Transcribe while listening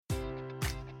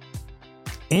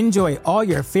Enjoy all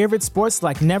your favorite sports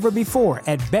like never before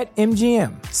at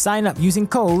BetMGM. Sign up using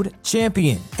code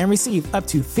CHAMPION and receive up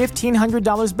to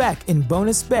 $1,500 back in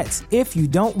bonus bets if you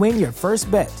don't win your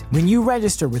first bet. When you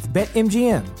register with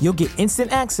BetMGM, you'll get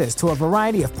instant access to a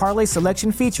variety of parlay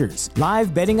selection features,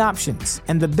 live betting options,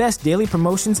 and the best daily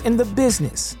promotions in the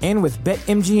business. And with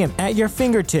BetMGM at your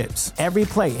fingertips, every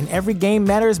play and every game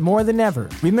matters more than ever.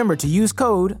 Remember to use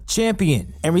code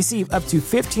CHAMPION and receive up to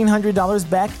 $1,500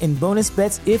 back in bonus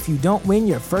bets if you don't win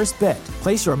your first bet.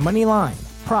 Place your money line,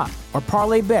 prop, or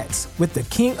parlay bets with the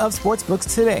king of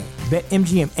sportsbooks today.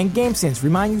 BetMGM and GameSense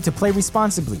remind you to play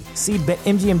responsibly. See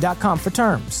BetMGM.com for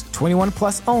terms. 21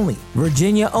 plus only.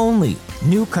 Virginia only.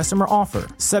 New customer offer.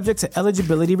 Subject to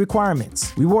eligibility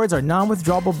requirements. Rewards are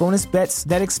non-withdrawable bonus bets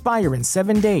that expire in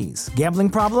 7 days. Gambling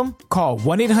problem? Call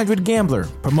 1-800-GAMBLER.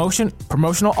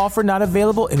 Promotional offer not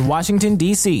available in Washington,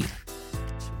 D.C.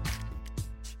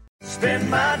 Spend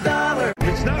my dollar.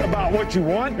 It's not about what you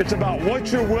want. It's about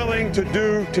what you're willing to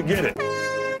do to get it.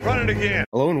 Run it again.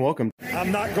 Hello and welcome.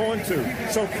 I'm not going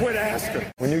to, so quit asking.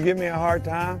 When you give me a hard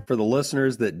time, For the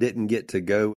listeners that didn't get to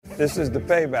go, this is the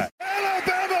payback.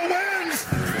 Alabama wins!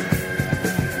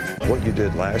 What you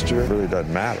did last year really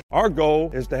doesn't matter. Our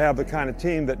goal is to have the kind of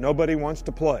team that nobody wants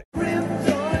to play. All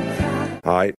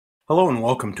right. Hello and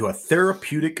welcome to a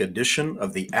therapeutic edition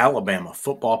of the Alabama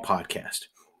Football Podcast.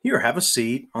 Here, have a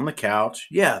seat on the couch.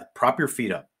 Yeah, prop your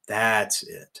feet up. That's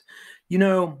it. You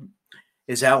know,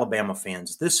 as Alabama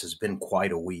fans, this has been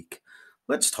quite a week.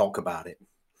 Let's talk about it.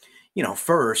 You know,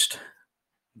 first,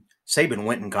 Saban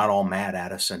went and got all mad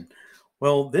at us, and,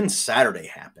 well, then Saturday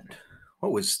happened.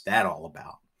 What was that all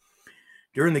about?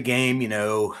 During the game, you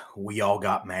know, we all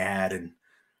got mad and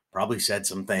probably said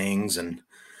some things, and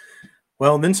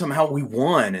well, then somehow we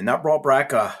won, and that brought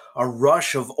back a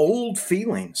rush of old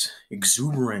feelings,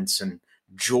 exuberance, and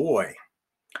joy.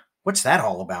 What's that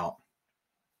all about?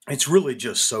 It's really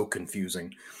just so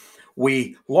confusing.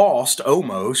 We lost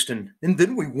almost, and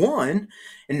then we won,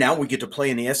 and now we get to play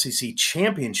in the SEC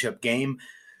championship game,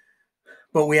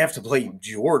 but we have to play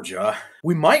Georgia.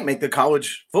 We might make the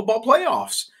college football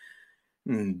playoffs,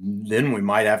 and then we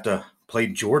might have to play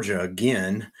Georgia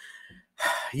again.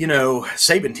 You know,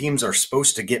 Saban teams are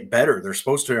supposed to get better. They're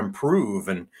supposed to improve.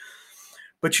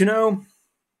 But, you know,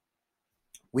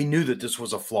 we knew that this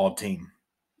was a flawed team.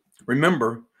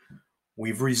 Remember,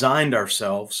 we've resigned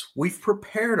ourselves. We've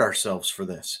prepared ourselves for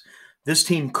this. This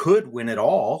team could win it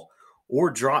all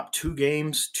or drop two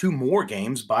more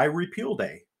games by repeal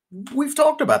day. We've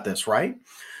talked about this, right?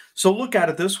 So look at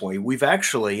it this way. We've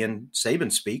actually, in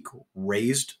Saban speak,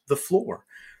 raised the floor.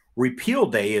 Repeal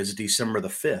day is December the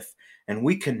 5th. And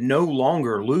we can no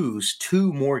longer lose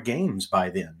two more games by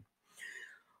then.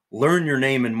 Learn your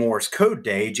name in Morse code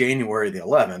day, January the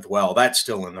 11th. Well, that's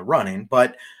still in the running,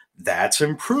 but that's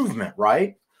improvement,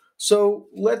 right? So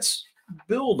let's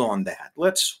build on that.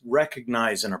 Let's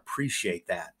recognize and appreciate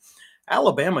that.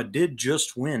 Alabama did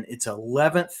just win its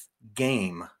 11th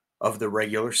game of the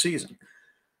regular season.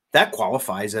 That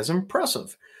qualifies as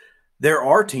impressive. There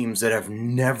are teams that have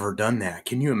never done that.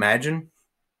 Can you imagine?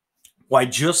 Why,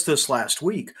 just this last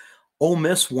week, Ole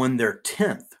Miss won their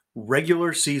 10th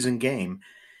regular season game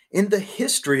in the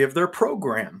history of their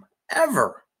program,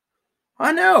 ever.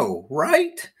 I know,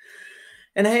 right?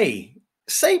 And hey,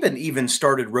 Saban even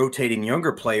started rotating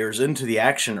younger players into the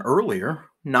action earlier,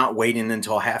 not waiting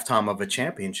until halftime of a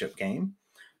championship game.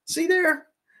 See there?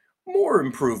 More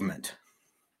improvement.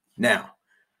 Now,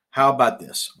 how about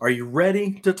this? Are you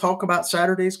ready to talk about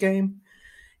Saturday's game?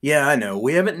 Yeah, I know,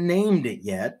 we haven't named it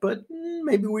yet, but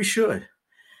maybe we should.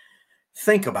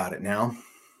 Think about it now.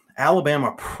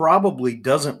 Alabama probably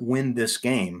doesn't win this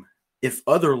game if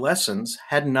other lessons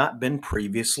had not been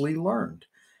previously learned.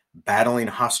 Battling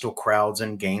hostile crowds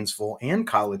in Gainesville and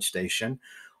College Station,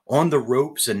 on the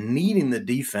ropes and needing the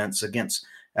defense against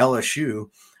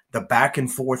LSU, the back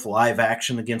and forth live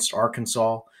action against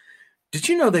Arkansas. Did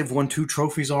you know they've won 2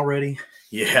 trophies already?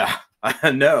 Yeah, I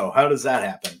know. How does that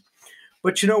happen?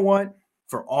 But you know what?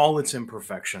 For all its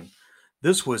imperfection,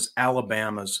 this was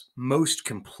Alabama's most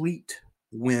complete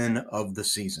win of the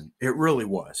season. It really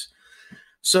was.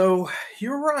 So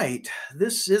you're right.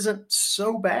 This isn't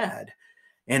so bad.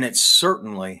 And it's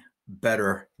certainly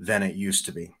better than it used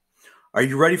to be. Are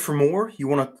you ready for more? You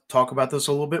want to talk about this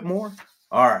a little bit more?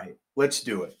 All right, let's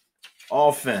do it.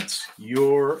 Offense,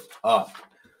 you're up.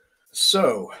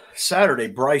 So Saturday,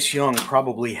 Bryce Young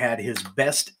probably had his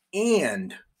best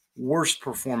and worst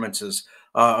performances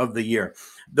of the year.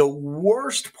 The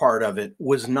worst part of it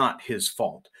was not his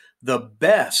fault. The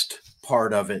best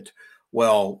part of it,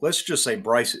 well, let's just say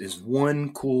Bryce is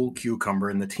one cool cucumber,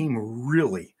 and the team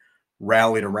really,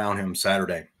 rallied around him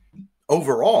Saturday.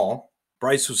 Overall,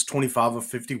 Bryce was 25 of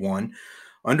 51,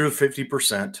 under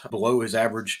 50%, below his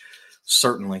average,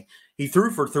 certainly. He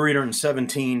threw for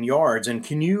 317 yards, and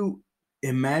can you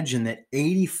imagine that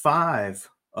 85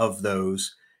 of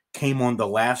those came on the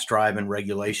last drive in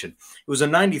regulation? It was a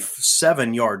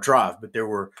 97-yard drive, but there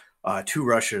were 2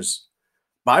 rushes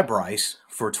by Bryce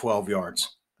for 12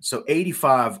 yards. So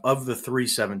 85 of the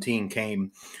 317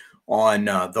 came on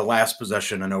the last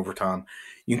possession in overtime.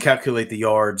 You can calculate the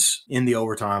yards in the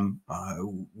overtime,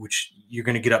 which you're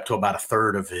going to get up to about a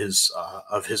third of his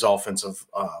offensive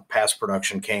pass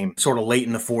production came sort of late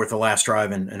in the fourth, the last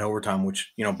drive in overtime,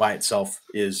 which, by itself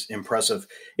is impressive.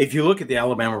 If you look at the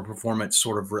Alabama performance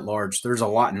sort of writ large, there's a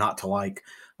lot not to like.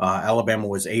 Alabama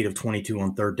was 8 of 22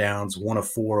 on third downs, 1 of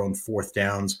 4 on fourth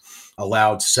downs,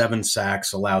 allowed 7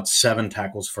 sacks, allowed 7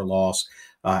 tackles for loss.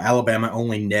 Alabama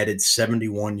only netted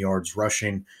 71 yards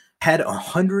rushing, had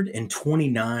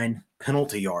 129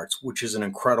 penalty yards, which is an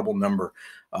incredible number.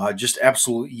 Just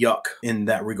absolute yuck in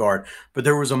that regard. But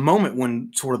there was a moment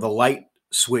when sort of the light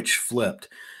switch flipped.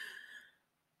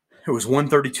 There was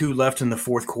 1:32 left in the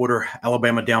fourth quarter,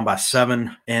 Alabama down by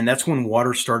 7, and that's when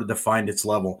water started to find its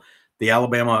level. The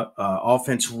Alabama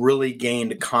offense really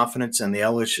gained confidence, and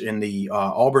the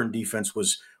Auburn defense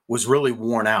was really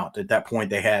worn out. At that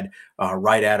point, they had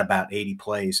right at about 80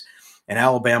 plays. And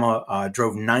Alabama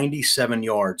drove 97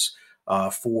 yards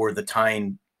for the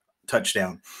tying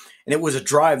touchdown. And it was a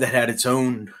drive that had its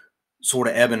own sort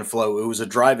of ebb and flow. It was a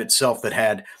drive itself that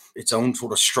had its own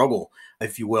sort of struggle,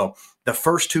 if you will. The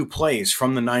first 2 plays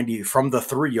from the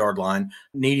 3-yard line,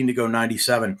 needing to go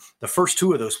 97, the first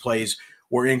 2 of those plays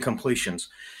were incompletions.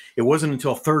 It wasn't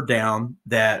until third down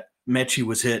that Mechie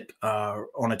was hit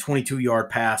on a 22-yard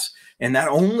pass, and that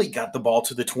only got the ball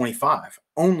to the 25,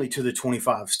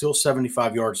 still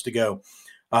 75 yards to go.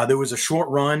 There was a short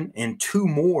run and 2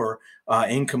 more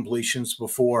incompletions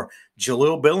before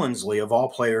Jaleel Billingsley, of all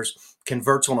players,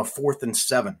 converts on a 4th and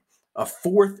 7. A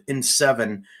 4th and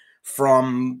 7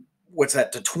 from,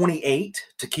 to 28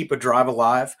 to keep a drive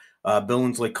alive.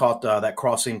 Billingsley caught that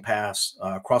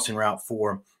crossing route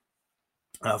for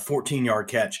a 14-yard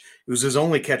catch. It was his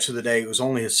only catch of the day. It was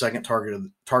only his second target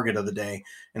of the day,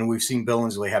 and we've seen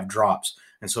Billingsley have drops.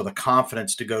 And so the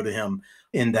confidence to go to him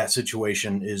in that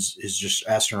situation is just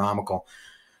astronomical.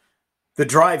 The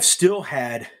drive still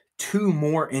had 2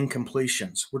 more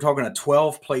incompletions. We're talking a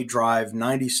 12-play drive,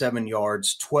 97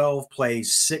 yards, 12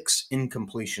 plays, 6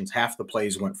 incompletions. Half the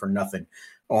plays went for nothing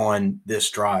on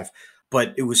this drive.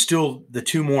 But it was still the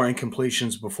 2 more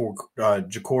incompletions before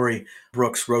Ja'Cory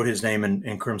Brooks wrote his name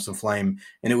in Crimson Flame.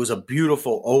 And it was a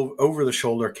beautiful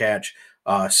over-the-shoulder catch,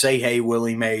 say hey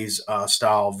Willie Mays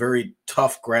style, very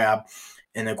tough grab.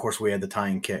 And, of course, we had the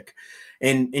tying kick.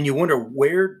 And you wonder,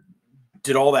 where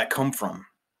did all that come from?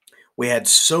 We had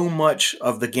so much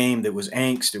of the game that was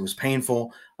angst. It was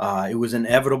painful. It was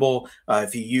inevitable.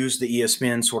 If you use the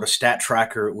ESPN sort of stat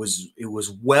tracker, it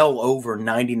was well over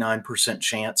 99%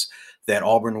 chance that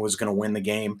Auburn was going to win the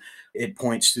game. It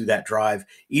points to that drive.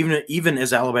 Even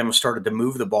as Alabama started to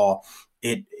move the ball,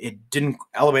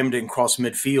 Alabama didn't cross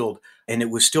midfield, and it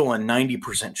was still a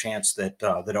 90% chance that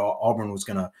Auburn was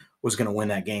going to win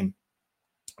that game.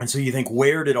 And so you think,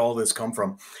 where did all this come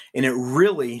from? And it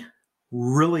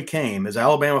really came, as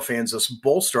Alabama fans, let's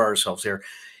bolster ourselves here.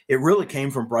 It really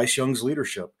came from Bryce Young's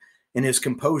leadership and his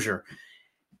composure.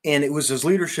 And it was his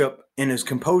leadership and his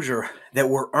composure that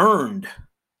were earned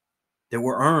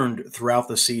throughout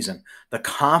the season. The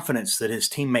confidence that his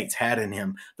teammates had in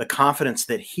him, the confidence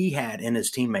that he had in his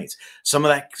teammates. Some of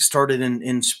that started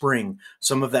in spring.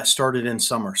 Some of that started in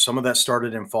summer. Some of that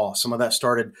started in fall. Some of that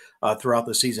started throughout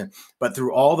the season. But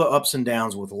through all the ups and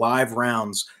downs with live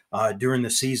rounds during the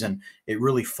season, it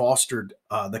really fostered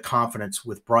the confidence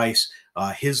with Bryce,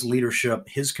 his leadership,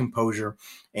 his composure,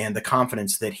 and the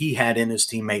confidence that he had in his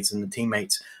teammates and the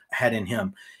teammates had in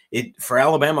him. For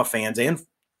Alabama fans and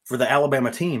for the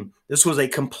Alabama team, this was a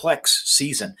complex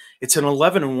season. It's an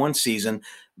 11-1 season.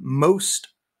 Most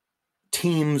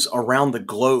teams around the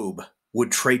globe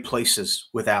would trade places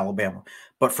with Alabama.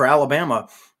 But for Alabama,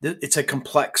 it's a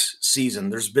complex season.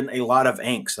 There's been a lot of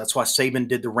angst. That's why Saban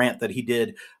did the rant that he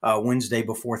did Wednesday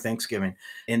before Thanksgiving.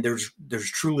 And there's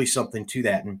truly something to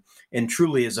that. And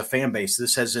truly, as a fan base,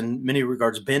 this has in many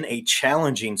regards been a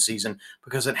challenging season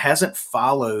because it hasn't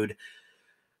followed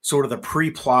sort of the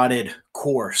pre-plotted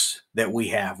course that we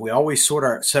have. We always sort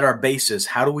of set our bases.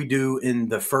 How do we do in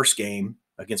the first game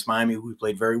against Miami? We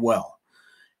played very well.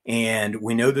 And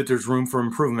we know that there's room for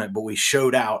improvement, but we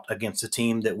showed out against a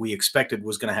team that we expected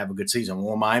was going to have a good season.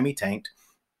 Well, Miami tanked.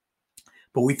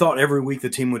 But we thought every week the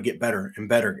team would get better and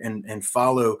better and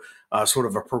follow sort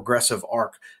of a progressive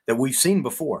arc that we've seen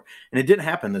before. And it didn't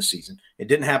happen this season. It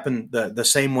didn't happen the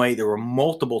same way. There were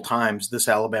multiple times this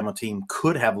Alabama team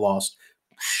could have lost,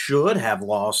 should have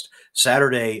lost,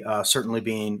 Saturday certainly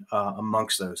being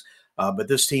amongst those. But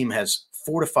this team has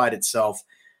fortified itself.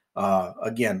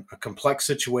 Again, a complex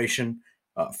situation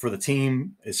for the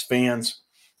team, its fans,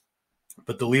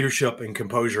 but the leadership and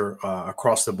composure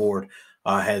across the board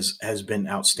has been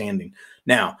outstanding.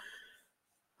 Now,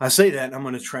 I say that, and I'm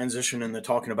going to transition into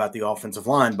talking about the offensive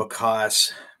line,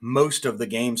 because most of the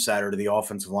game Saturday, the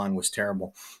offensive line was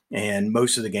terrible. And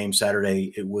most of the game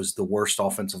Saturday, it was the worst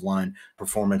offensive line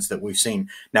performance that we've seen.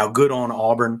 Now, good on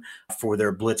Auburn for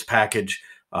their blitz package.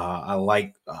 I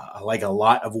like a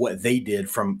lot of what they did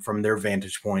from their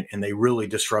vantage point, and they really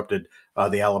disrupted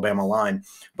the Alabama line.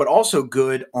 But also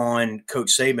good on Coach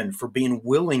Saban for being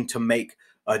willing to make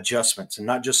adjustments, and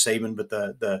not just Saban, but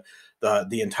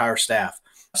the entire staff.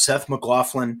 Seth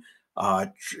McLaughlin,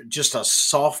 just a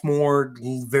sophomore,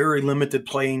 very limited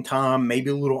playing time, maybe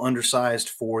a little undersized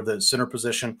for the center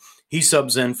position. He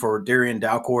subs in for Darrian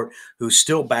Dalcourt, who's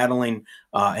still battling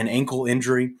an ankle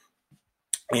injury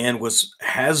and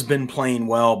has been playing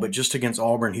well, but just against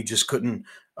Auburn, he just couldn't.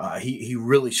 He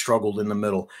really struggled in the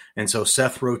middle, and so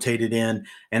Seth rotated in,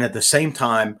 and at the same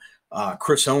time,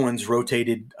 Chris Owens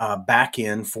rotated back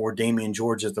in for Damian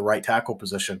George at the right tackle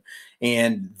position.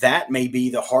 And that may be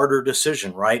the harder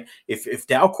decision, right? If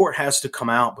Dalcourt has to come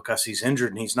out because he's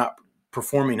injured and he's not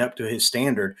performing up to his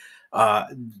standard,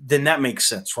 then that makes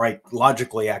sense, right?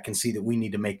 Logically, I can see that we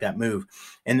need to make that move.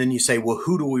 And then you say, well,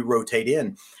 who do we rotate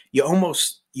in? You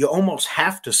almost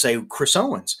have to say Chris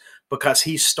Owens, because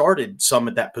he started some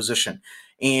at that position.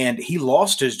 And he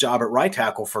lost his job at right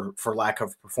tackle for lack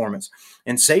of performance.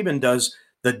 And Saban does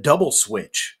the double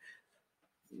switch,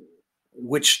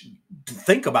 which,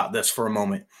 think about this for a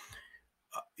moment.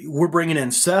 We're bringing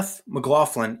in Seth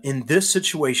McLaughlin in this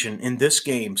situation, in this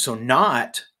game. So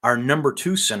not our number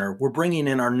 2 center. We're bringing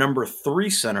in our number 3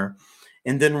 center.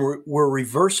 And then we're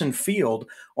reversing field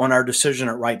on our decision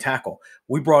at right tackle.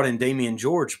 We brought in Damian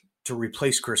George to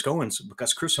replace Chris Owens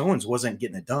because Chris Owens wasn't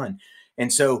getting it done.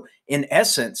 And so, in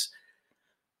essence,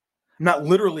 I'm not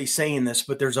literally saying this,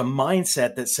 but there's a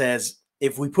mindset that says,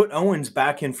 if we put Owens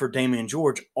back in for Damian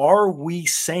George, are we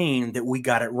saying that we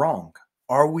got it wrong?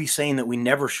 Are we saying that we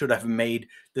never should have made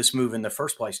this move in the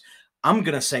first place? I'm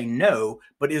going to say no,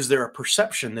 but is there a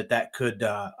perception that could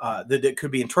it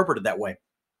could be interpreted that way?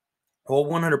 Well,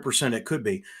 100% it could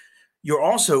be. You're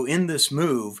also in this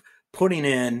move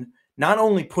not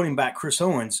only putting back Chris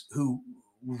Owens, who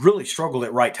really struggled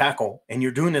at right tackle, and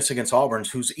you're doing this against Auburn,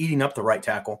 who's eating up the right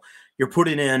tackle. You're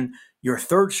putting in your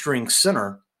third string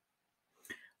center.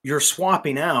 You're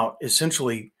swapping out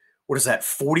essentially,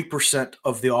 40%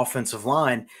 of the offensive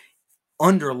line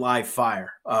under live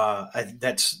fire. I think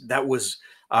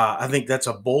that's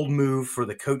a bold move for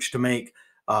the coach to make,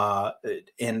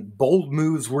 and bold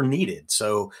moves were needed.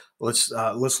 So let's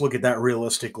look at that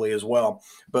realistically as well.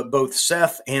 But both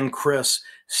Seth and Chris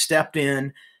stepped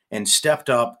in and stepped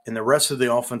up, and the rest of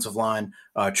the offensive line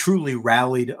truly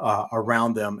rallied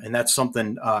around them, and that's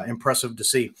something impressive to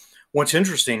see. What's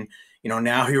interesting,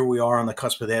 now here we are on the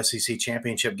cusp of the SEC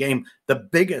championship game,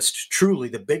 truly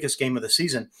the biggest game of the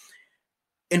season,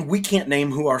 and we can't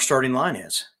name who our starting line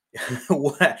is.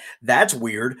 That's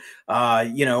weird.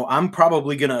 I'm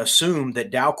probably going to assume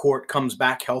that Dalcourt comes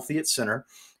back healthy at center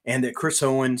and that Chris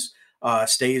Owens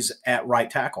stays at right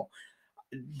tackle.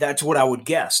 That's what I would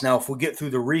guess. Now, if we get through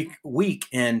the week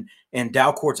and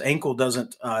Dalcourt's ankle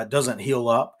doesn't heal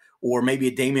up, or maybe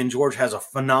Damian George has a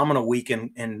phenomenal week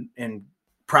in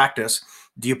practice,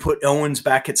 do you put Owens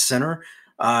back at center?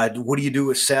 What do you do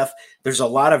with Seth? There's a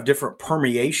lot of different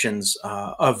permeations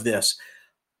of this.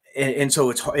 And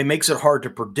so it makes it hard to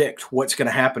predict what's going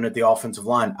to happen at the offensive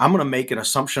line. I'm going to make an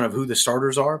assumption of who the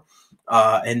starters are,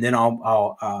 and then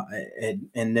I'll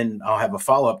have a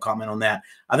follow-up comment on that.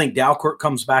 I think Dalcourt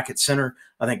comes back at center.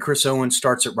 I think Chris Owens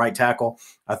starts at right tackle.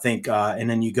 I think, and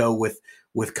then you go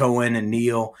with Cohen and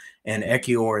Neal and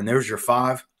Ekiyor, and there's your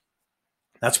 5.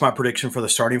 That's my prediction for the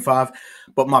starting 5.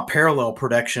 But my parallel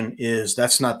prediction is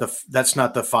that's not the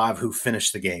 5 who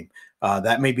finish the game.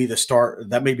 That may be the start.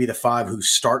 That may be the 5 who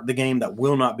start the game. That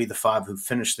will not be the 5 who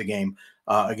finish the game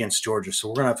against Georgia. So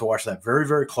we're going to have to watch that very,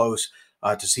 very close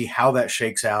to see how that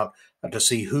shakes out, to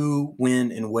see who,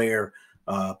 when, and where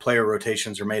player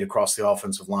rotations are made across the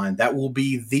offensive line. That will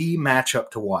be the matchup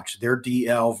to watch, their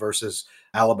DL versus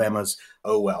Alabama's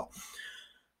OL.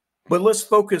 But let's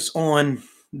focus on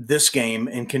this game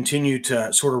and continue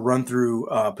to sort of run through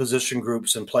position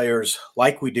groups and players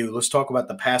like we do, let's talk about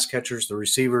the pass catchers, the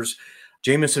receivers.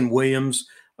 Jameson Williams,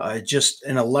 just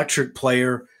an electric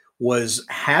player, was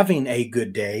having a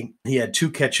good day. He had 2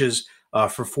 catches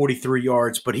for 43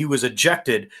 yards, but he was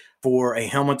ejected for a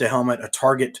helmet-to-helmet, a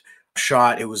target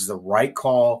shot. It was the right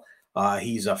call.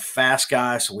 He's a fast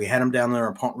guy, so we had him down there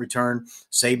on punt return.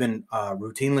 Saban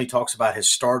routinely talks about his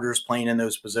starters playing in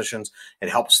those positions. It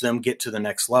helps them get to the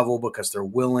next level because they're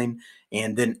willing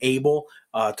and then able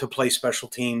to play special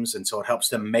teams, and so it helps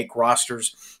them make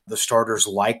rosters. The starters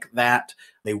like that.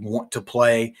 They want to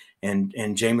play, and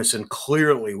Jameson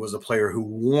clearly was a player who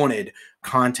wanted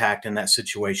contact in that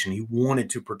situation. He wanted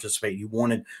to participate. He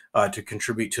wanted to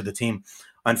contribute to the team.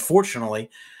 Unfortunately,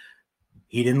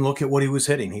 he didn't look at what he was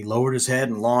hitting. He lowered his head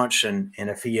and launched, and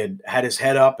if he had his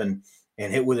head up and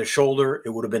hit with his shoulder, it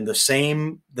would have been the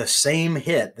same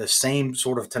hit, the same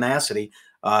sort of tenacity.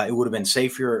 It would have been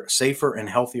safer and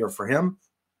healthier for him.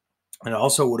 And it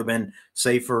also would have been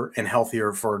safer and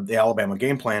healthier for the Alabama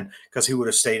game plan because he would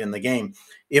have stayed in the game.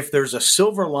 If there's a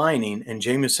silver lining in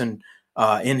Jameson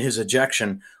in his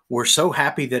ejection, we're so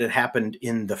happy that it happened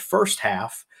in the first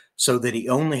half so that he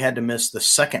only had to miss the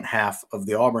second half of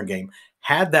the Auburn game.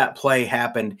 Had that play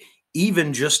happened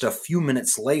even just a few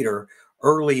minutes later,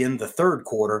 early in the third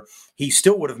quarter, he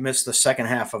still would have missed the second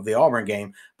half of the Auburn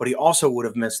game, but he also would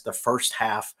have missed the first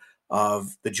half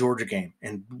of the Georgia game.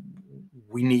 And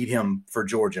we need him for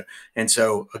Georgia. And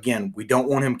so, again, we don't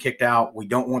want him kicked out. We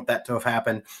don't want that to have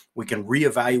happened. We can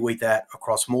reevaluate that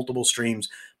across multiple streams.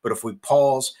 But if we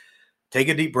pause, take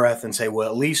a deep breath and say, well,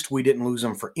 at least we didn't lose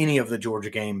him for any of the Georgia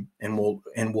game, and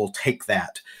we'll take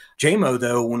that. J-Mo,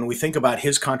 though, when we think about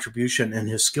his contribution and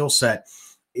his skill set,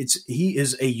 he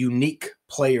is a unique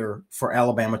player for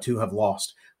Alabama to have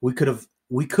lost. We could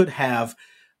have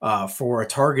for a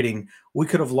targeting, we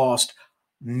could have lost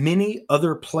many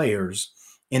other players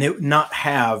and it not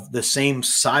have the same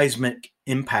seismic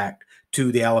impact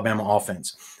to the Alabama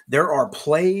offense. There are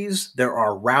plays, there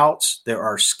are routes, there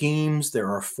are schemes, there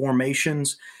are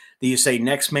formations that you say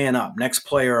next man up, next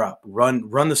player up,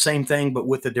 run the same thing but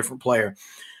with a different player.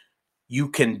 You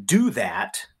can do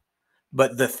that,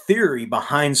 but the theory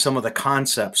behind some of the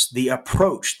concepts, the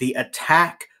approach, the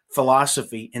attack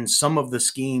philosophy in some of the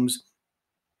schemes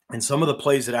and some of the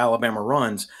plays that Alabama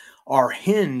runs are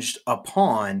hinged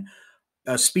upon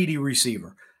a speedy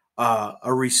receiver,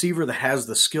 a receiver that has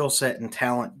the skill set and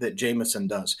talent that Jameson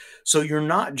does. So you're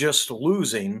not just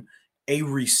losing a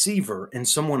receiver and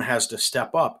someone has to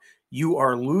step up. You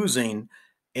are losing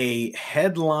a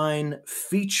headline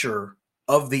feature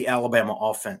of the Alabama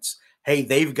offense. Hey,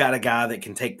 they've got a guy that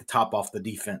can take the top off the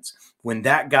defense. When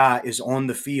that guy is on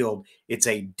the field, it's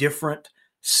a different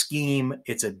scheme,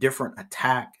 it's a different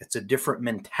attack, it's a different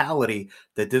mentality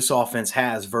that this offense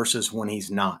has versus when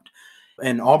he's not.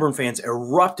 And Auburn fans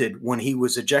erupted when he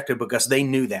was ejected because they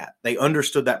knew that. They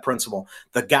understood that principle.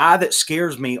 The guy that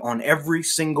scares me on every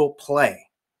single play,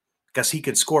 because he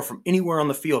could score from anywhere on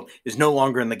the field, is no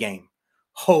longer in the game.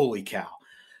 Holy cow.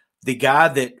 The guy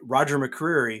that Roger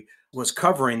McCreary was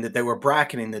covering, that they were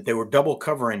bracketing, that they were double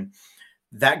covering,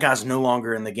 that guy's no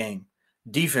longer in the game.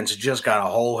 Defense just got a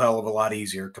whole hell of a lot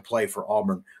easier to play for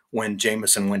Auburn when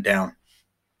Jameson went down.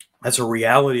 That's a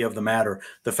reality of the matter.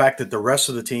 The fact that the rest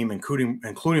of the team,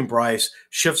 including Bryce,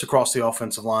 shifts across the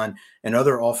offensive line and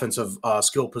other offensive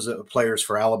skill players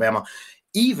for Alabama,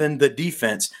 even the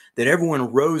defense, that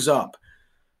everyone rose up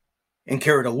and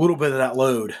carried a little bit of that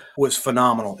load, was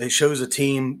phenomenal. It shows a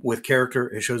team with character.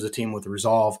 It shows a team with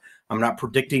resolve. I'm not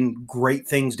predicting great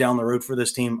things down the road for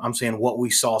this team. I'm saying what we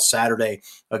saw Saturday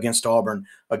against Auburn,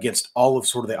 against all of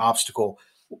sort of the obstacle,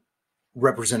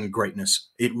 represented greatness.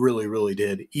 It really, really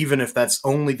did. Even if that's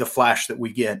only the flash that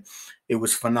we get, it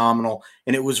was phenomenal.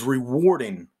 And it was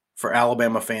rewarding for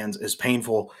Alabama fans, as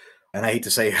painful, and I hate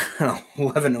to say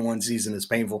 11-1 season is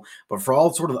painful, but for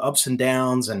all sort of the ups and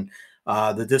downs and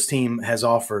that this team has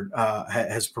offered,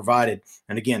 has provided.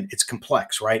 And again, it's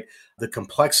complex, right? The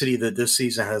complexity that this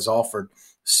season has offered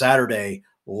Saturday,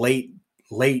 late,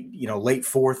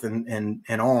 fourth and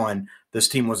on, this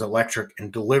team was electric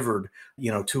and delivered,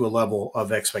 to a level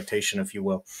of expectation, if you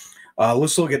will.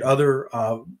 Let's look at other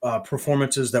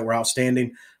performances that were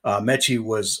outstanding. Mechie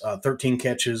was 13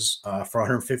 catches for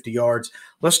 150 yards.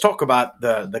 Let's talk about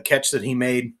the catch that he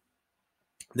made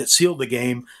that sealed the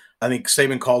game. I think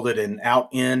Saban called it an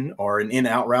out-in or an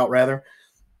in-out route, rather.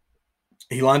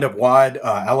 He lined up wide.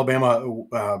 Alabama,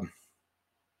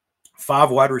 5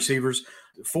 wide receivers,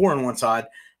 4 on one side,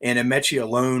 and Mechie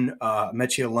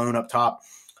alone up top,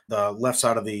 the left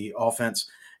side of the offense.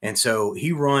 And so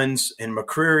he runs, and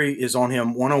McCreary is on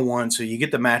him one-on-one. So you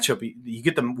get the matchup, you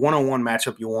get the one-on-one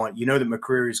matchup you want. You know that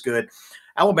McCreary is good.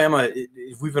 Alabama,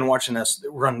 we've been watching this,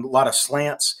 run a lot of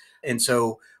slants. And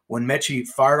so when Mechie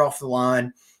fired off the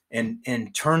line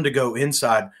and turned to go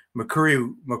inside,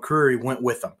 McCreary went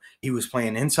with him. He was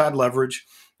playing inside leverage,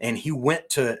 and he went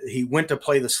to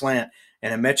play the slant,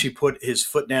 and Mechie put his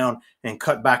foot down and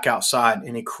cut back outside,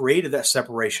 and he created that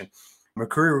separation.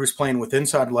 McCreary was playing with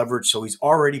inside leverage, so he's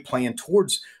already playing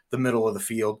towards the middle of the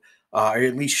field, or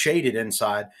at least shaded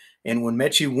inside. And when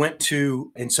Mechie went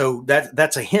to – and so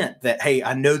that's a hint that, hey,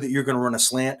 I know that you're going to run a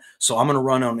slant, so I'm going to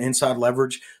run on inside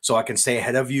leverage so I can stay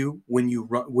ahead of you when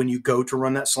you go to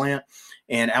run that slant.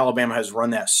 And Alabama has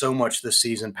run that so much this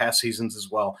season, past seasons as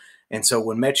well. And so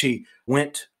when Mechie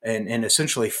went and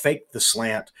essentially faked the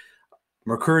slant,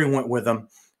 McCreary went with him.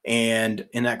 And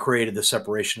that created the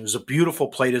separation. It was a beautiful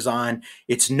play design.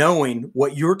 It's knowing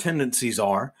what your tendencies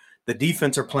are. The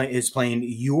defense is playing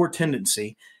your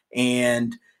tendency,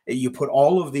 and you put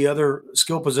all of the other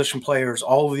skill position players,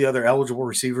 all of the other eligible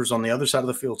receivers on the other side of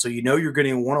the field. So you know you're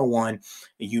getting a one-on-one, and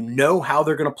you know how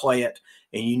they're going to play it,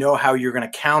 and you know how you're going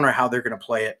to counter how they're going to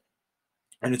play it.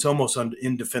 And it's almost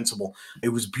indefensible. It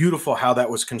was beautiful how that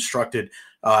was constructed.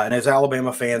 And as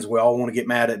Alabama fans, we all want to get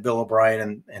mad at Bill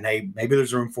O'Brien, and hey, maybe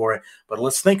there's room for it. But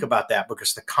let's think about that,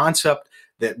 because the concept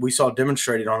that we saw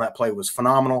demonstrated on that play was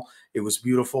phenomenal. It was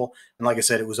beautiful. And like I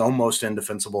said, it was almost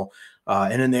indefensible.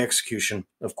 And in the execution,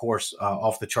 of course,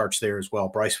 off the charts there as well.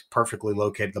 Bryce perfectly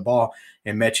located the ball,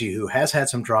 and Mechie, who has had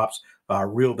some drops,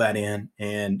 reeled that in,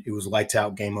 and it was lights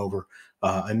out, game over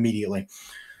immediately.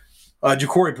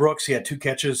 Ja'Cory Brooks, he had 2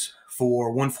 catches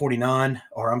for 149,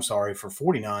 for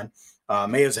 49.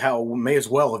 May as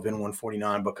well have been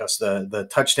 149, because the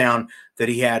touchdown that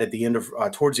he had at the end of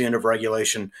towards the end of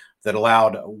regulation that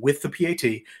allowed, with the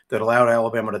PAT, that allowed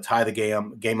Alabama to tie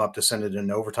the game up to send it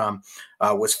into overtime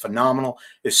was phenomenal.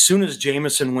 As soon as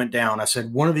Jamison went down, I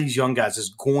said, one of these young guys is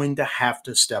going to have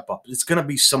to step up. It's going to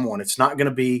be someone. It's not going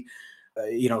to be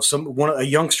a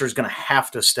youngster is going to have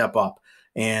to step up.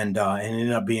 And it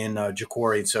ended up being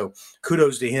Ja'Cory. So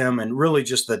kudos to him, and really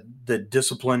just the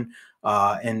discipline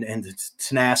and the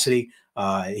tenacity.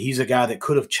 He's a guy that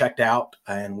could have checked out,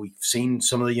 and we've seen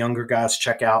some of the younger guys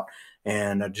check out,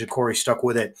 and Ja'Cory stuck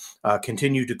with it,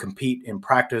 continued to compete in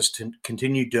practice,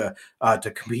 continued to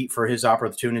compete for his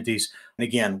opportunities. And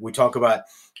again, we talk about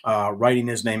writing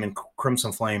his name in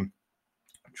Crimson Flame.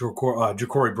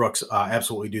 Ja'Cory Brooks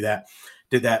absolutely did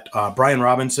that. Brian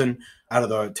Robinson, out of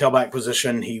the tailback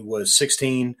position, he was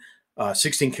 16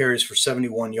 carries for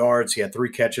 71 yards. He had 3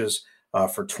 catches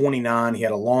for 29. He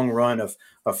had a long run of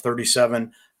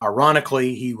 37.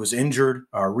 Ironically, he was injured,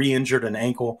 re-injured an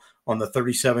ankle on the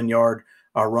 37-yard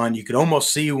run. You could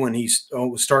almost see when he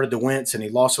started to wince, and he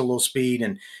lost a little speed,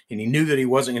 and he knew that he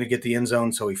wasn't going to get the end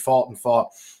zone, so he fought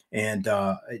and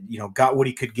got what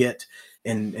he could get,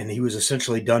 and he was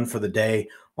essentially done for the day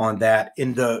on that.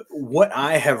 In what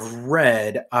I have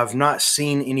read, I've not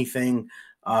seen anything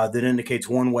that indicates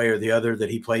one way or the other that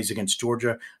he plays against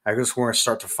Georgia. I guess we're going to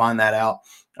start to find that out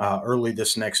early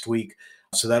this next week.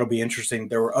 So that'll be interesting.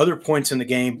 There were other points in the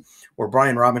game where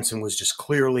Brian Robinson was just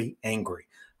clearly angry.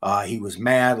 He was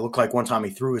mad. It looked like one time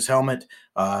he threw his helmet.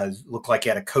 Looked like he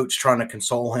had a coach trying to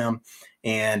console him.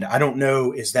 And I don't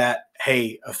know, is that,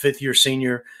 hey, a fifth-year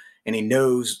senior, and he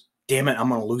knows, damn it, I'm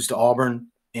going to lose to Auburn,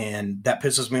 and that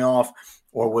pisses me off,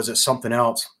 or was it something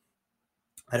else?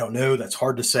 I don't know. That's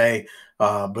hard to say,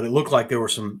 but it looked like there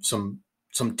was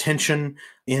some tension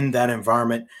in that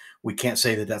environment. We can't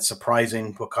say that that's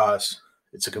surprising, because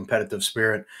it's a competitive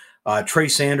spirit. Trey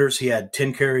Sanders, he had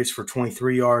 10 carries for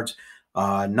 23 yards.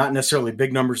 Not necessarily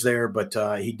big numbers there, but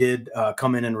he did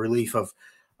come in relief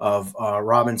of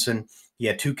Robinson. He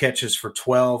had 2 catches for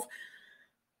 12.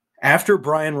 After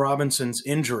Brian Robinson's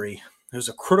injury, there was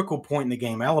a critical point in the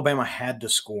game. Alabama had to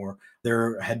score.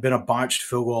 There had been a botched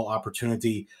field goal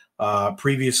opportunity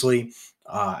previously.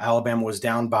 Alabama was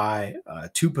down by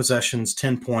 2 possessions,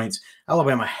 10 points.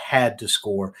 Alabama had to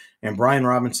score. And Brian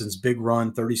Robinson's big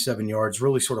run, 37 yards,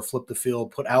 really sort of flipped the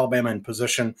field, put Alabama in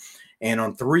position. And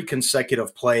on 3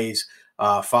 consecutive plays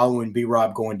following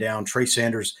B-Rob going down, Trey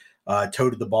Sanders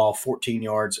toted the ball 14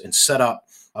 yards and set up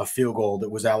a field goal that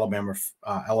was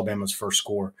Alabama's first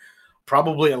score.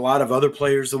 Probably a lot of other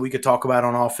players that we could talk about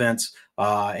on offense.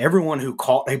 Everyone who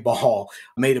caught a ball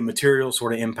made a material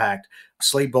sort of impact.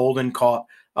 Slade Bolden caught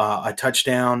a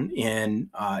touchdown in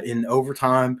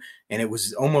overtime, and it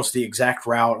was almost the exact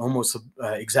route, almost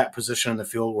the exact position in the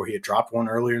field where he had dropped one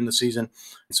earlier in the season.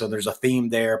 And so there's a theme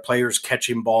there, players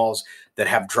catching balls that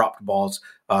have dropped balls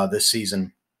this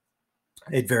season.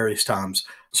 at various times.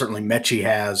 Certainly Mechie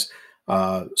has,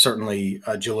 certainly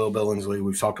Jaleel Billingsley,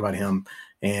 we've talked about him,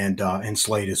 and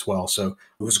Slade as well. So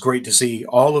it was great to see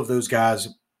all of those guys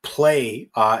play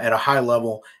at a high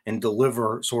level and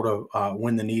deliver sort of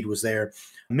when the need was there.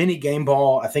 Mini game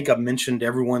ball, I think I've mentioned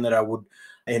everyone that I would,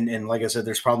 and like I said,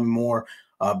 there's probably more.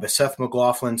 But Seth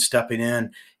McLaughlin stepping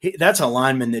in, that's a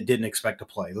lineman that didn't expect to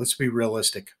play. Let's be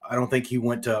realistic. I don't think he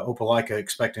went to Opelika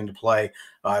expecting to play.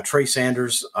 Trey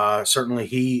Sanders, certainly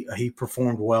he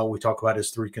performed well. We talk about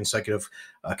his 3 consecutive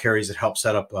carries that helped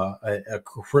set up a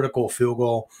critical field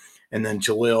goal. And then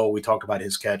Jaleel, we talked about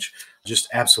his catch, just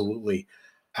absolutely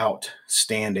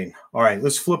outstanding. All right,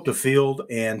 let's flip the field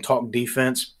and talk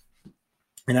defense.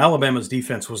 And Alabama's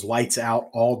defense was lights out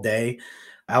all day.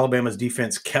 Alabama's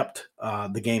defense kept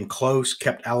the game close,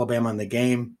 kept Alabama in the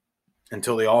game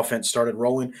until the offense started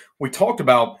rolling. We talked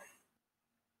about,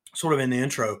 sort of in the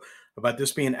intro, about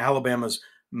this being Alabama's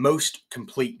most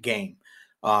complete game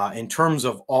in terms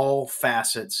of all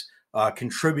facets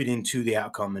contributing to the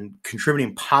outcome and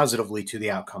contributing positively to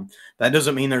the outcome. That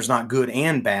doesn't mean there's not good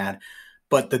and bad,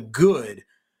 but the good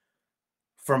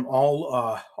from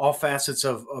all facets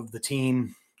of the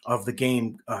team, of the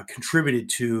game, contributed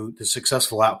to the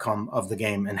successful outcome of the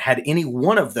game. And had any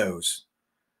one of those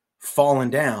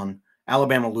fallen down,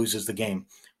 Alabama loses the game.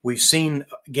 We've seen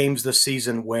games this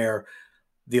season where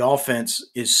the offense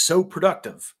is so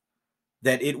productive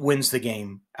that it wins the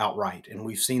game outright. And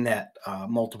we've seen that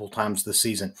multiple times this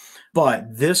season.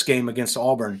 But this game against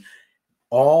Auburn,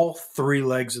 all 3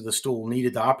 legs of the stool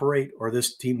needed to operate or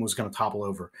this team was going to topple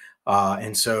over.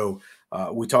 And so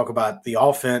we talk about the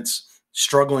offense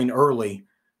struggling early,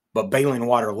 but bailing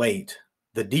water late.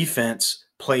 The defense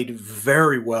played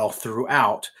very well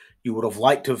throughout. You would have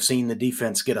liked to have seen the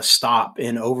defense get a stop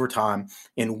in overtime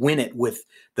and win it with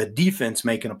the defense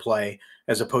making a play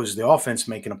as opposed to the offense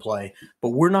making a play. But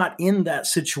we're not in that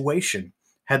situation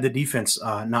had the defense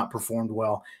not performed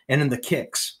well. And in the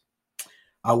kicks,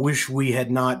 I wish we had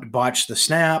not botched the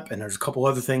snap, and there's a couple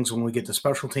other things when we get to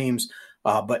special teams,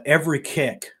 but every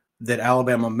kick that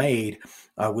Alabama made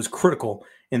was critical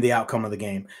in the outcome of the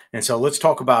game. And so let's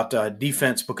talk about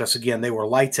defense because, again, they were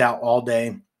lights out all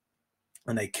day,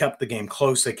 and they kept the game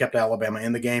close. They kept Alabama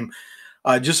in the game.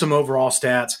 Just some overall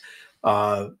stats.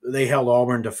 They held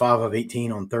Auburn to 5 of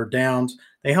 18 on third downs.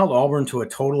 They held Auburn to a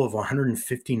total of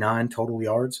 159 total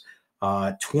yards,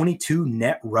 22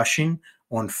 net rushing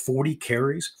on 40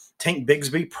 carries. Tank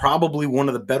Bigsby, probably one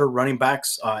of the better running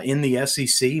backs in the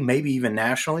SEC, maybe even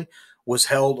nationally, was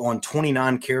held on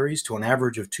 29 carries to an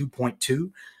average of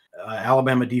 2.2.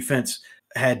 Alabama defense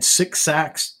had 6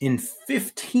 sacks in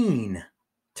 15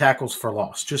 tackles for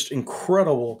loss. Just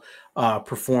incredible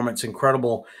performance,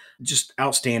 incredible, just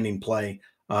outstanding play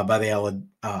by the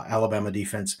Alabama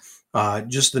defense.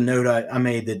 Just the note I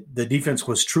made that the defense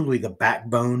was truly the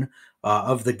backbone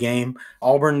of the game.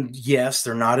 Auburn, yes,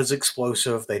 they're not as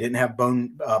explosive. They didn't have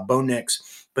Bo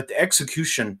Nix, but the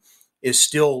execution is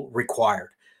still required.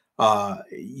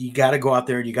 You got to go out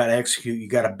there. You got to execute. You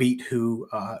got to beat who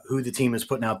the team is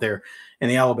putting out there.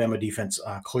 And the Alabama defense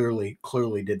clearly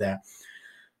did that.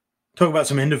 Talk about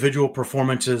some individual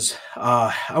performances.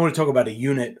 I want to talk about a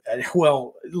unit.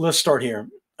 Well, let's start here.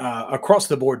 Across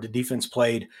the board, the defense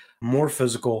played more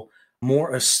physical,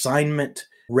 more assignment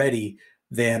ready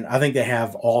than I think they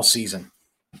have all season.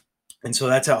 And so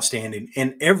that's outstanding.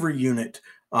 And every unit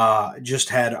just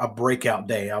had a breakout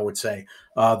day, I would say.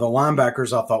 The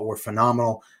linebackers I thought were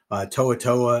phenomenal. Toa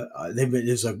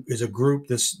is a group.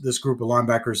 This group of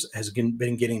linebackers has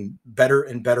been getting better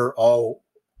and better all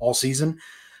season,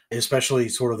 especially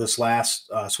sort of this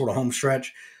last sort of home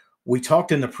stretch. We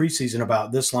talked in the preseason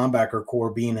about this linebacker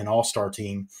core being an all-star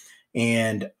team,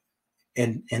 and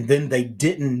then they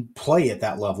didn't play at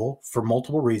that level for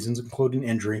multiple reasons, including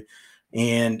injury.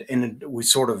 And we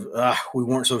sort of we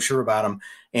weren't so sure about them,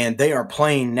 and they are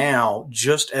playing now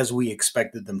just as we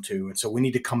expected them to. And so we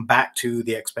need to come back to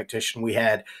the expectation we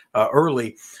had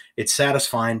early. It's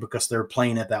satisfying because they're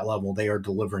playing at that level. They are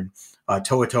delivering.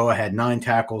 Toa had 9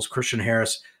 tackles. Christian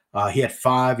Harris, he had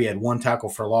 5. He had 1 tackle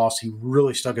for loss. He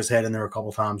really stuck his head in there a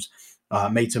couple times,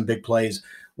 made some big plays.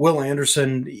 Will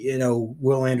Anderson,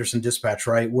 Will Anderson dispatch,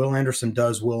 right? Will Anderson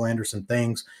does Will Anderson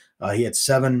things. He had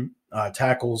 7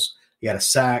 tackles. He had a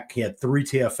sack. He had 3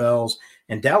 TFLs.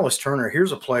 And Dallas Turner,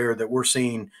 here's a player that we're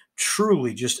seeing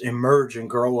truly just emerge and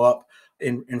grow up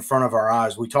in front of our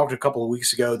eyes. We talked a couple of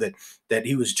weeks ago that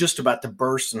he was just about to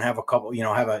burst and have a couple,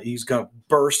 he's going to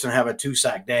burst and have a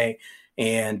 2-sack day.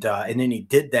 And then he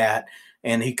did that,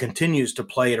 and he continues to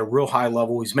play at a real high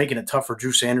level. He's making it tough for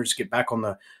Drew Sanders to get back on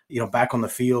the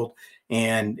field,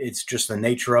 and it's just the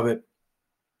nature of it.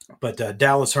 But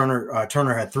Dallas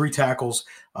Turner had 3 tackles,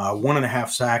 1.5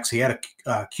 sacks. He had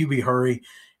a QB hurry.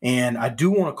 And I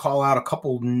do want to call out a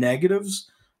couple negatives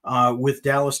with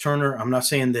Dallas Turner. I'm not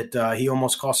saying that he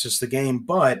almost cost us the game,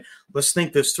 but let's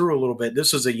think this through a little bit.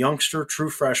 This is a youngster, true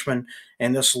freshman,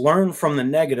 and let's learn from the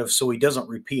negatives so he doesn't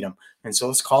repeat them. And so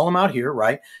let's call him out here,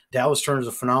 right? Dallas Turner is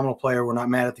a phenomenal player. We're not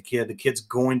mad at the kid. The kid's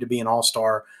going to be an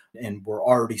all-star, and we're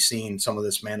already seeing some of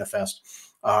this manifest.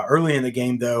 Early in the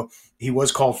game, though, he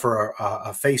was called for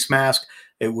a face mask.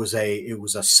 It was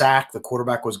a sack. The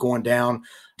quarterback was going down.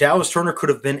 Dallas Turner could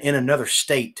have been in another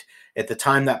state at the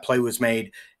time that play was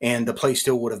made, and the play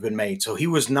still would have been made. So he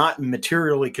was not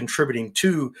materially contributing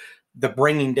to the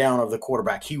bringing down of the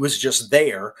quarterback. He was just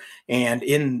there, and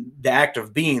in the act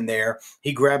of being there,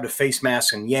 he grabbed a face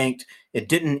mask and yanked. It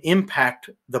didn't impact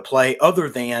the play other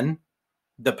than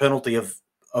the penalty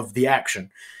of the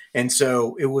action. And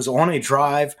so it was on a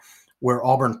drive where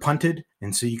Auburn punted,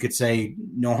 and so you could say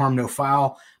no harm, no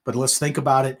foul. But let's think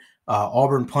about it.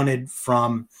 Auburn punted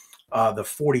from the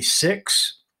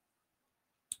 46,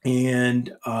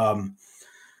 and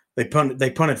they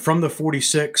punted from the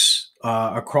 46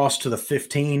 across to the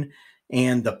 15,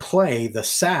 and the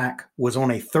sack was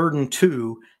on a 3rd and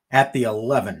 2 at the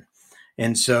 11.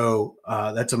 And so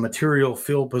that's a material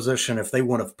field position. If they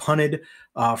would have punted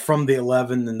from the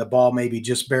 11, then the ball maybe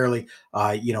just barely,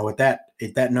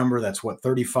 at that number, that's what,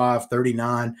 35,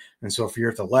 39. And so if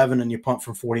you're at the 11 and you punt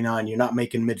from 49, you're not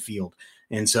making midfield.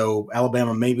 And so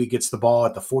Alabama maybe gets the ball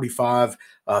at the 45,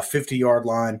 50-yard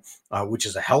line, which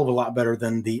is a hell of a lot better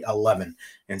than the 11.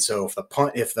 And so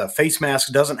if the face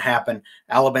mask doesn't happen,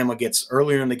 Alabama gets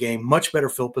earlier in the game, much better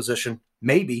field position,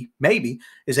 maybe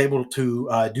is able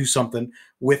to do something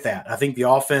with that. I think the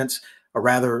offense, or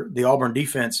rather the Auburn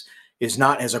defense, is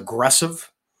not as aggressive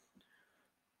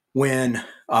when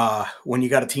you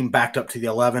got a team backed up to the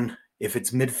 11. If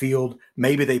it's midfield,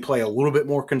 maybe they play a little bit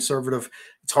more conservative.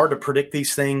 It's hard to predict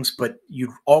these things, but you'd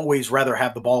always rather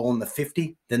have the ball on the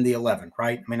 50 than the 11,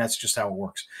 right? I mean, that's just how it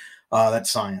works.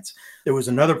 That's science. There was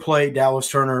another play. Dallas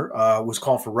Turner was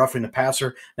called for roughing the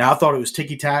passer. Now, I thought it was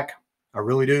ticky-tack. I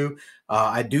really do.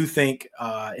 I do think,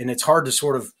 and it's hard to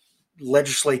sort of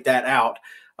legislate that out,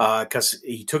 because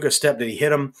he took a step. Did he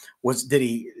hit him? Did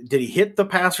he hit the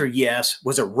passer? Yes.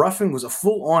 Was it roughing? Was it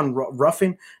full-on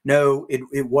roughing? No,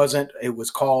 it wasn't. It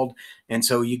was called. And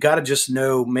so you got to just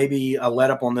know, maybe a let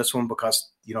up on this one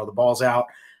because, the ball's out.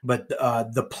 But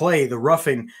the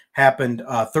roughing happened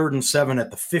 3rd and 7 at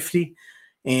the 50.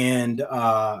 And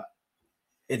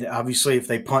obviously if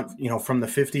they punt, from the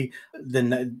 50,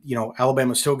 then,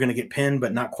 Alabama's still going to get pinned,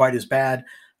 but not quite as bad.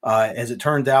 As it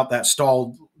turned out,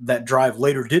 that drive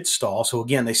later did stall. So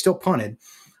again, they still punted,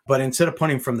 but instead of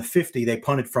punting from the 50, they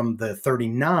punted from the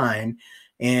 39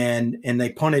 and they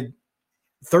punted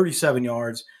 37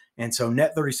 yards. And so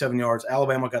net 37 yards,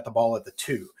 Alabama got the ball at the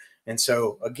 2. And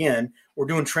so again, we're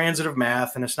doing transitive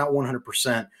math and it's not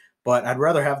 100%, but I'd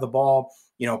rather have the ball,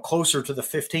 closer to the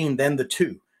 15 than the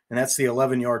 2. And that's the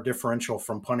 11-yard differential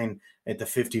from punting at the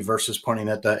 50 versus punting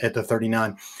at the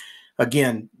 39.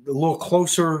 Again, a little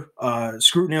closer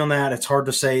scrutiny on that. It's hard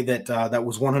to say that that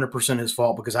was 100% his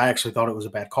fault because I actually thought it was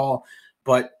a bad call.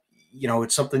 But,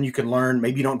 it's something you can learn.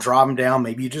 Maybe you don't drive them down.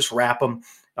 Maybe you just wrap them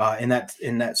in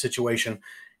that situation.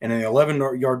 And in the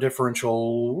 11-yard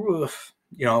differential,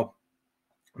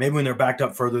 maybe when they're backed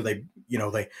up further, they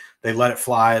let it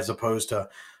fly as opposed to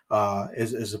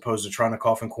trying to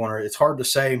coffin corner. It's hard to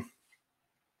say,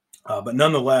 but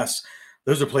nonetheless,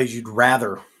 those are plays you'd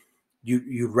rather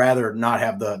not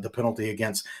have the penalty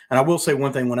against. And I will say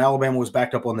one thing: when Alabama was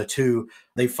backed up on the 2,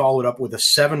 they followed up with a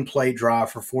 7-play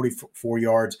drive for 44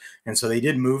 yards, and so they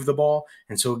did move the ball.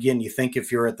 And so again, you think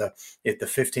if you're at the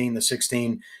 15, the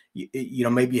 16,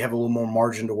 maybe you have a little more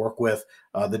margin to work with.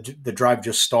 The drive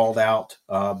just stalled out,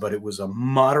 but it was a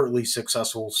moderately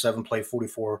successful 7-play,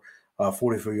 44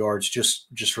 yards,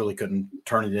 just really couldn't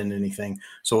turn it into anything.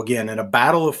 So again, in a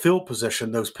battle of field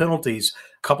position, those penalties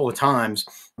a couple of times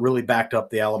really backed up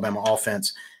the Alabama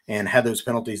offense. And had those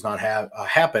penalties not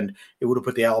happened, it would have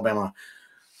put the Alabama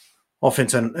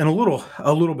offense in a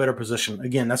little better position.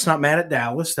 Again, that's not mad at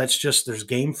Dallas. That's just there's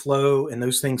game flow and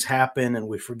those things happen and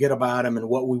we forget about them. And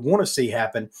what we want to see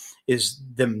happen is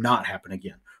them not happen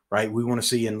again. Right, we want to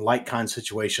see in like kind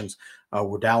situations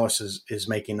where Dallas is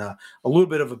making a little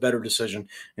bit of a better decision.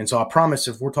 And so I promise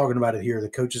if we're talking about it here, the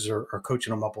coaches are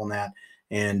coaching him up on that.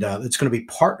 And it's going to be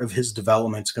part of his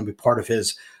development. It's going to be part of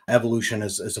his evolution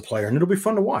as a player. And it'll be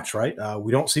fun to watch, right?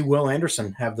 We don't see Will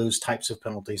Anderson have those types of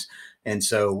penalties. And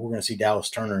so we're going to see Dallas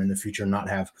Turner in the future not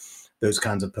have those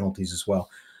kinds of penalties as well.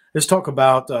 Let's talk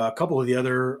about a couple of the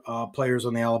other players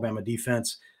on the Alabama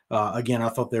defense. Again, I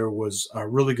thought there was a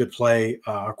really good play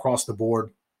across the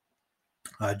board.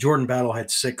 Jordan Battle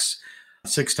had six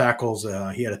tackles.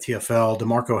 He had a TFL.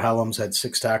 DeMarco Hellams had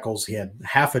 6 tackles. He had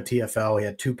half a TFL. He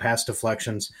had 2 pass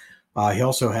deflections. He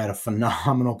also had a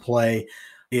phenomenal play.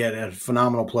 He had a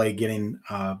phenomenal play getting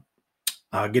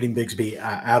Bigsby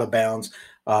out of bounds.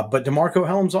 But DeMarco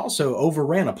Hellams also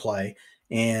overran a play,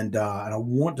 and I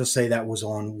want to say that was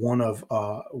on one of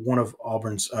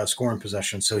Auburn's scoring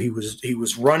possessions. So he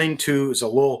was running to, it was a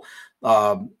little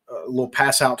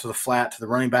pass out to the flat to the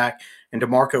running back, and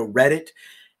DeMarco read it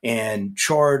and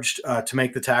charged to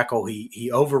make the tackle.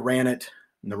 He overran it,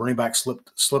 and the running back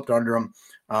slipped under him.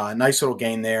 Nice little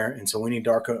gain there, and so we need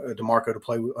DeMarco to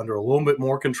play under a little bit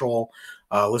more control.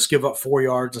 Let's give up 4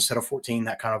 yards instead of 14,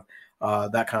 that kind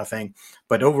of thing.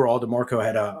 But overall, DeMarco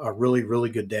had a really, really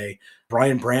good day.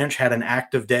 Brian Branch had an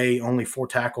active day, only 4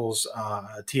 tackles,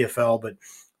 TFL,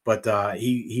 but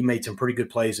he made some pretty good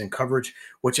plays in coverage.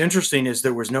 What's interesting is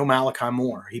there was no Malachi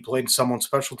Moore. He played some on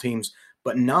special teams,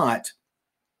 but not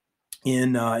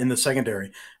in the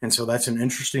secondary. And so that's an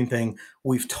interesting thing.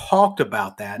 We've talked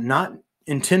about that, not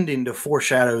intending to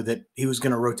foreshadow that he was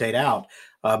going to rotate out,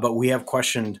 but we have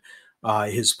questioned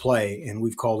his play, and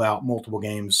we've called out multiple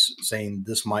games saying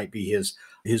this might be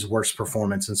his worst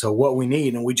performance. And so what we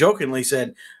need, and we jokingly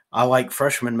said, I like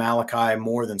freshman Malachi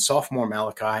more than sophomore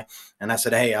Malachi. And I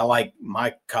said, hey, I like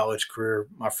my college career,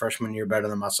 my freshman year better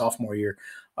than my sophomore year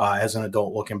as an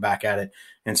adult looking back at it.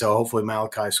 And so hopefully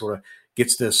Malachi sort of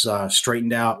gets this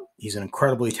straightened out. He's an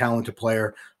incredibly talented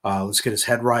player. Let's get his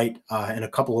head right in a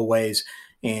couple of ways.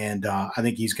 And I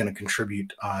think he's going to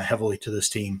contribute heavily to this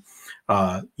team,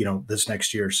 this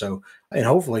next year. So, and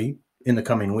hopefully in the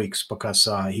coming weeks, because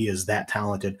he is that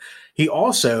talented. He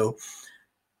also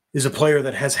is a player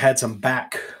that has had some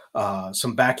back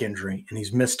injury, and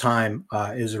he's missed time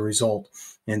as a result.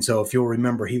 And so if you'll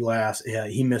remember, he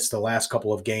missed the last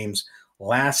couple of games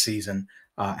last season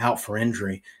out for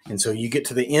injury. And so you get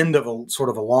to the end of a sort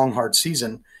of a long, hard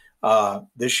season.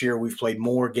 This year we've played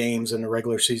more games in the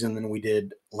regular season than we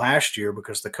did last year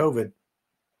because of the COVID.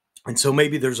 And so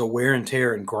maybe there's a wear and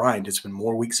tear and grind. It's been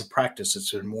more weeks of practice.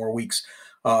 It's been more weeks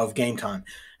of game time.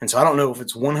 And so I don't know if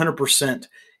it's 100%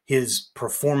 his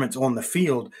performance on the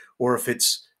field or if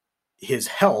it's his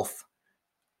health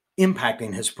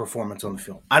impacting his performance on the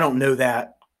field. I don't know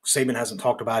that. Saban hasn't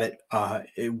talked about it.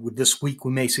 This week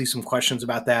we may see some questions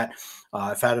about that.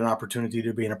 If I had an opportunity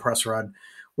to be an oppressor, I'd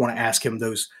want to ask him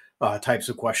those types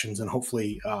of questions, and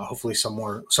hopefully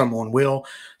someone will.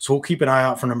 So we'll keep an eye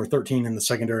out for number 13 in the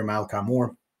secondary, Malachi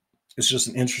Moore. It's just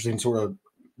an interesting sort of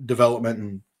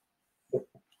development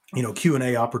and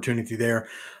Q&A opportunity there.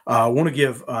 I want to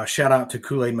give a shout out to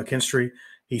Kool-Aid McKinstry.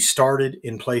 He started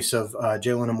in place of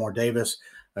Jalen Amore Davis.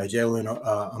 Jalen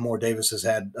Amore Davis has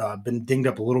been dinged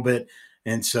up a little bit,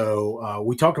 and so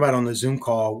we talked about on the Zoom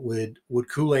call, would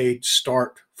Kool-Aid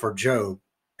start for Joe?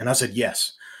 And I said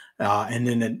yes. And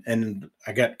then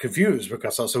I got confused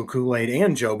because I saw Kool-Aid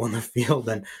and Job on the field,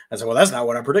 and I said, well, that's not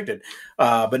what I predicted.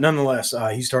 But nonetheless,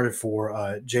 he started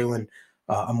for Jalen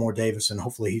Amore Davis, and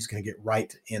hopefully he's going to get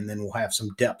right, and then we'll have some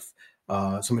depth,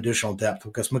 some additional depth,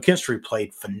 because McKinstry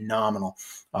played phenomenal,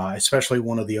 especially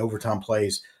one of the overtime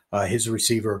plays. His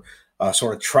receiver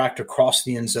sort of tracked across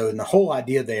the end zone. And the whole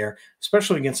idea there,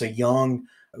 especially against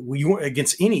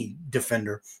against any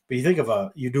defender, but you think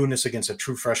of you're doing this against a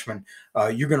true freshman,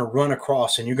 you're going to run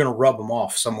across and you're going to rub him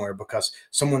off somewhere because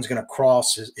someone's going to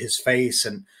cross his face,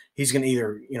 and he's going to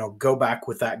either go back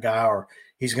with that guy, or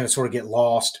he's going to sort of get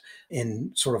lost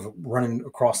in sort of running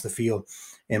across the field.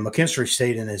 And McKinstry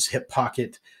stayed in his hip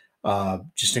pocket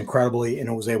just incredibly,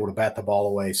 and was able to bat the ball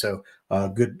away. So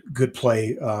good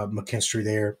play, McKinstry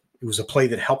there. It was a play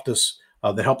that helped us,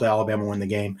 that helped Alabama win the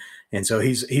game. And so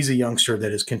he's a youngster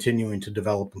that is continuing to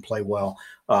develop and play well,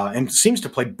 and seems to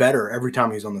play better every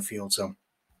time he's on the field. So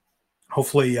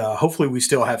hopefully we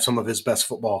still have some of his best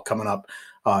football coming up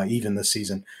even this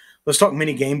season. Let's talk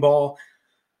mini game ball.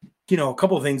 A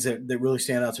couple of things that really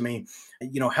stand out to me.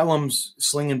 Hellams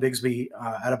slinging Bigsby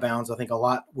out of bounds. I think a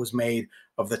lot was made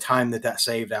of the time that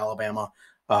saved Alabama,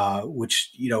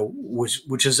 which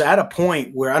is at a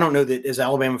point where I don't know that as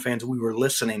Alabama fans we were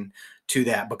listening to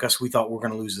that because we thought we're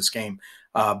going to lose this game.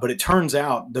 But it turns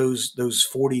out those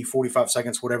 40, 45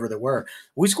 seconds, whatever they were,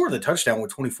 we scored the touchdown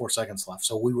with 24 seconds left.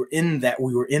 So we were in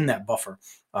that buffer.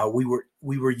 We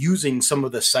were using some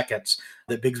of the seconds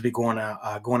that Bigsby going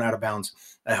out of bounds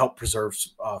helped preserve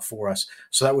for us.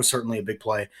 So that was certainly a big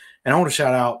play. And I want to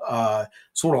shout out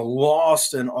sort of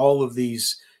lost in all of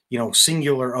these,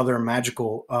 singular other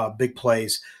magical big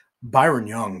plays. Byron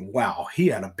Young, wow, he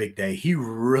had a big day. He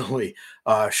really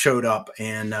showed up,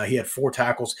 and he had 4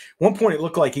 tackles. At one point, it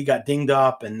looked like he got dinged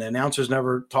up, and the announcers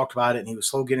never talked about it, and he was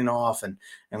slow getting off and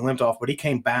limped off. But he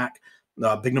came back,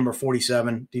 big number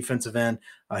 47, defensive end.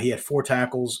 He had 4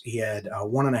 tackles. He had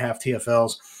 1.5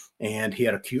 TFLs, and he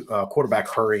had a quarterback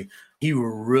hurry. He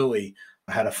really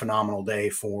had a phenomenal day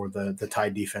for the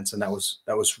Tide defense, and that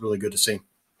was really good to see.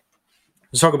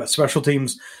 Let's talk about special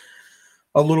teams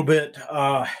a little bit.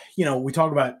 We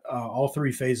talk about all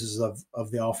 3 phases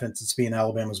of the offense. It's being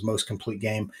Alabama's most complete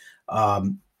game.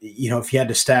 If you had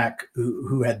to stack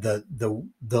who had the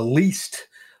least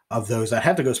of those, I'd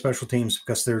have to go special teams,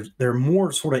 because there are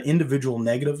more sort of individual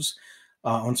negatives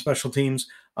on special teams,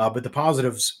 but the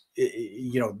positives,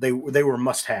 they were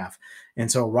must have. And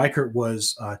so Reichert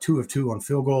was 2 of 2 on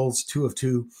field goals, 2 of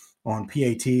 2 on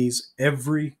PATs.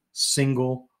 Every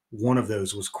single one of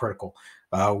those was critical.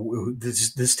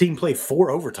 This team played 4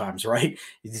 overtimes, right?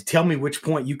 Tell me which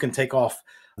point you can take off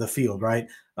the field, right?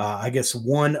 I guess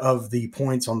one of the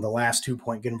points on the last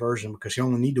 2-point conversion, because you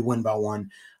only need to win by 1,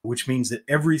 which means that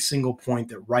every single point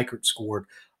that Reichert scored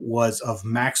was of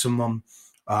maximum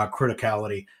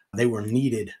criticality. They were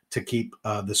needed to keep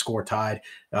the score tied.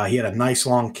 He had a nice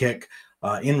long kick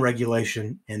in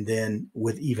regulation, and then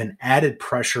with even added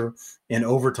pressure in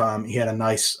overtime, he had a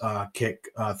nice kick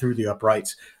through the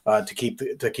uprights to keep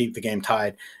the game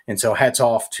tied. And so hats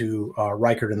off to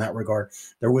Reichert in that regard.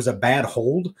 There was a bad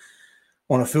hold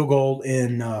on a field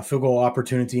goal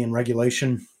opportunity in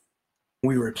regulation.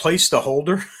 We replaced the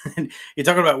holder. And you're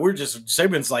talking about,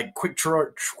 Saban's like quick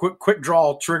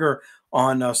draw trigger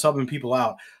on subbing people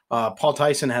out. Paul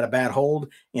Tyson had a bad hold,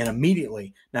 and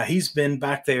immediately, now he's been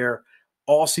back there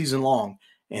all season long,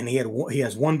 and he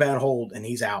has 1 bad hold, and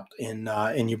he's out.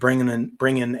 And you bring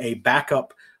in a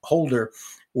backup holder,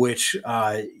 which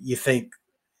you think,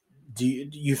 do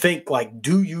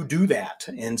you do that?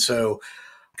 And so,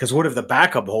 because what if the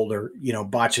backup holder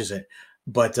botches it?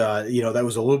 But that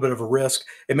was a little bit of a risk.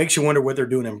 It makes you wonder what they're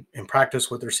doing in practice,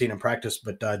 what they're seeing in practice.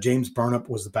 But James Burnip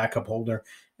was the backup holder,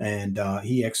 and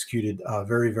he executed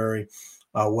very, very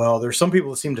well. There's some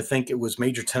people that seem to think it was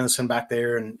Major Tennyson back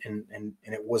there, and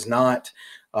it was not.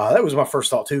 That was my first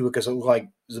thought too, because it looked like it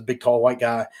was a big, tall, white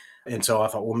guy, and so I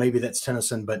thought, well, maybe that's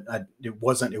Tennyson, but it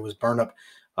wasn't. It was Burnip.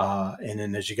 And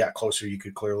then as you got closer, you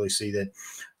could clearly see that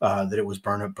it was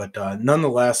Burnip. But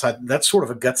nonetheless, that's sort of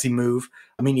a gutsy move.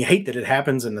 I mean, you hate that it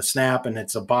happens in the snap and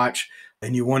it's a botch,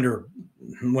 and you wonder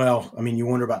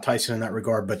about Tyson in that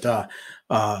regard. But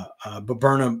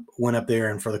Burnip went up there,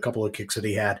 and for the couple of kicks that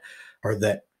he had, or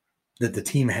that the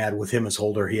team had with him as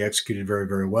holder, he executed very,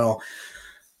 very well.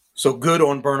 So good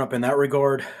on Burnip in that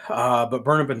regard. But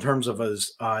Burnip, in terms of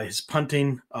his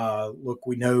punting, look,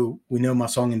 we know my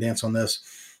song and dance on this.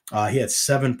 He had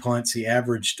 7 punts. He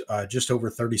averaged just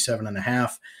over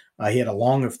 37.5. He had a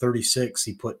long of 36.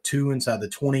 He put 2 inside the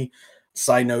 20.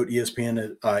 Side note,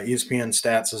 ESPN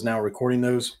Stats is now recording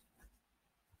those.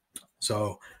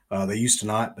 So they used to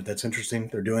not, but that's interesting.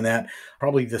 They're doing that.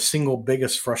 Probably the single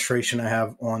biggest frustration I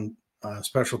have on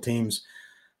special teams,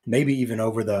 maybe even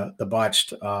over the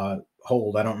botched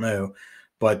hold, I don't know.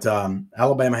 But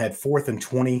Alabama had 4th and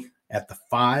 20 at the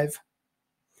 5,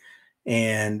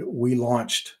 and we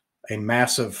launched a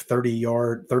massive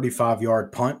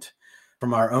 35-yard punt.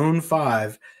 From our own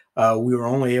 5, we were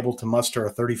only able to muster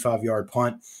a 35-yard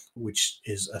punt, which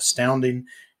is astounding.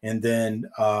 And then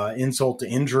insult to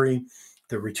injury,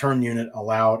 the return unit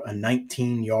allowed a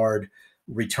 19-yard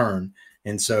return.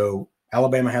 And so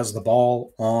Alabama has the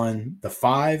ball on the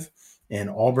 5, and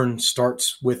Auburn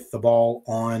starts with the ball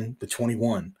on the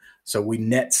 21. So we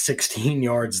net 16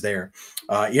 yards there.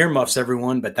 Earmuffs,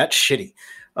 everyone, but that's shitty.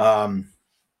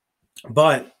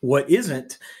 But what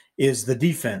isn't is the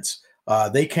defense.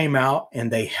 They came out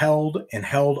and they held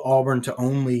Auburn to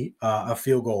only a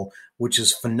field goal, which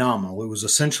is phenomenal. It was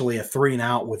essentially a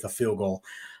 3-and-out with a field goal,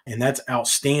 and that's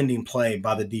outstanding play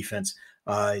by the defense.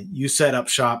 You set up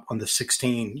shop on the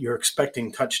 16. You're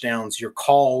expecting touchdowns. You're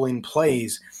calling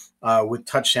plays with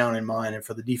touchdown in mind, and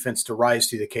for the defense to rise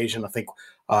to the occasion. I think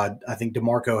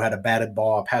DeMarco had a batted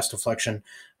ball, a pass deflection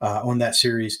on that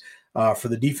series. For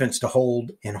the defense to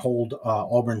hold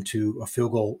Auburn to a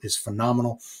field goal is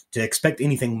phenomenal. To expect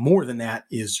anything more than that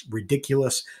is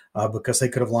ridiculous because they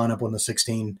could have lined up on the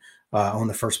 16 on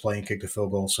the first play and kicked a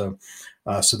field goal. So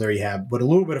there you have. But a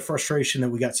little bit of frustration that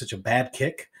we got such a bad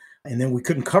kick, and then we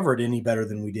couldn't cover it any better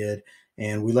than we did,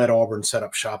 and we let Auburn set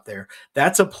up shop there.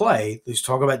 That's a play. Let's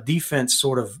talk about defense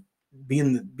sort of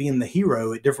being the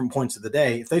hero at different points of the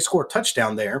day. If they score a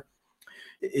touchdown there,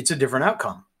 it's a different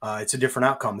outcome.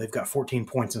 They've got 14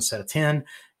 points instead of 10.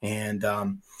 And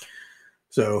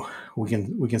So we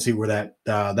can see where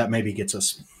that maybe gets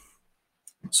us.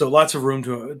 So lots of room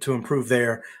to improve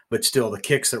there, but still the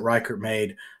kicks that Reichert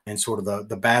made and sort of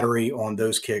the battery on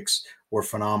those kicks were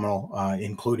phenomenal,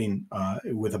 including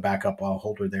with a backup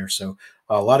holder there. So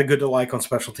a lot of good to like on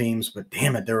special teams, but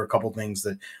damn it, there are a couple things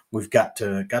that we've got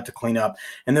to clean up.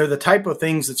 And they're the type of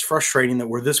things that's frustrating that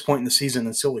we're this point in the season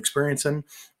and still experiencing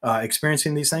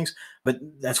these things. But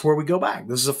that's where we go back.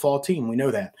 This is a flawed team. We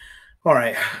know that. All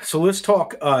right, so let's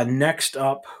talk. Next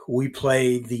up, we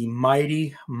play the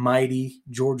mighty, mighty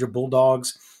Georgia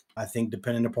Bulldogs. I think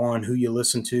depending upon who you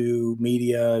listen to,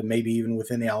 media, maybe even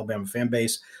within the Alabama fan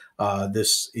base,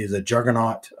 this is a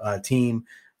juggernaut team.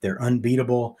 They're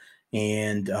unbeatable,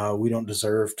 and we don't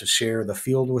deserve to share the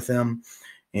field with them.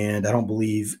 And I don't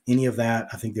believe any of that.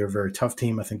 I think they're a very tough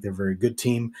team. I think they're a very good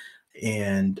team,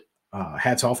 and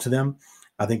hats off to them.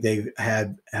 I think they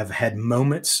have had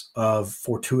moments of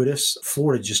fortuitous.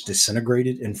 Florida just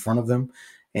disintegrated in front of them,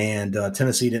 and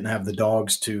Tennessee didn't have the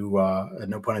dogs to,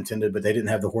 no pun intended, but they didn't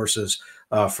have the horses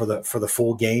for the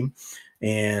full game.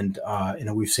 And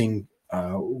we've seen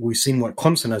what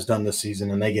Clemson has done this season,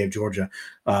 and they gave Georgia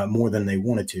more than they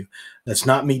wanted to. That's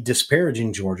not me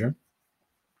disparaging Georgia.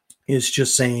 It's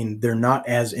just saying they're not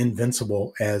as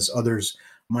invincible as others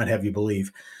might have you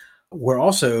believe. We're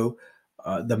also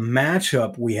the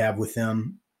matchup we have with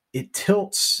them, it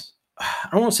tilts. I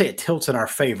don't want to say it tilts in our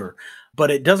favor, but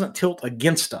it doesn't tilt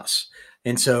against us.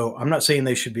 And so I'm not saying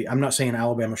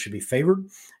Alabama should be favored.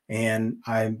 And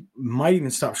I might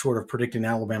even stop short of predicting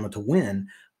Alabama to win.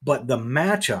 But the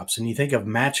matchups, and you think of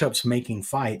matchups making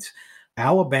fights,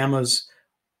 Alabama's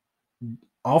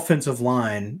offensive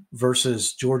line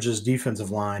versus Georgia's defensive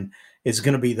line is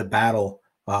going to be the battle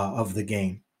of the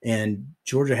game. And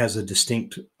Georgia has a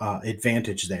distinct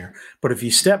advantage there. But if you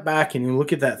step back and you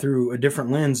look at that through a different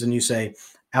lens and you say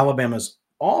Alabama's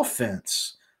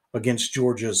offense against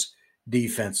Georgia's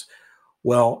defense,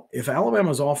 well, if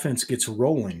Alabama's offense gets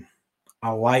rolling,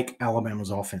 I like Alabama's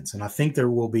offense. And I think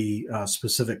there will be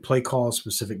specific play calls,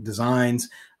 specific designs.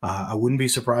 I wouldn't be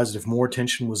surprised if more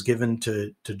attention was given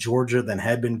to Georgia than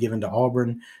had been given to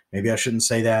Auburn. Maybe I shouldn't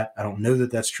say that. I don't know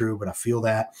that that's true, but I feel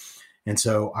that. And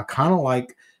so I kind of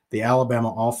like the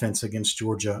Alabama offense against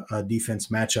Georgia defense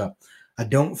matchup. I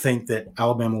don't think that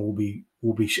Alabama will be,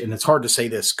 and it's hard to say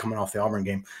this coming off the Auburn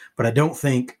game, but I don't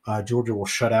think Georgia will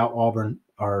shut out Auburn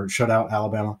or shut out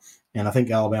Alabama. And I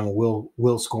think Alabama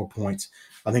will score points.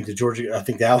 I'm getting twisted. I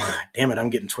think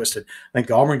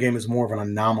the Auburn game is more of an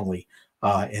anomaly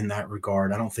in that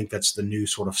regard. I don't think that's the new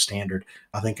sort of standard.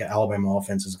 I think Alabama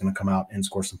offense is going to come out and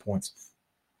score some points.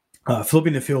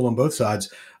 Flipping the field on both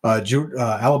sides,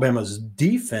 Alabama's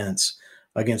defense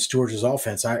against Georgia's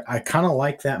offense, I kind of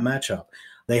like that matchup.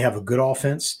 They have a good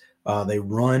offense. They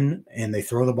run and they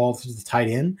throw the ball to the tight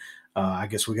end. I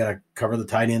guess we got to cover the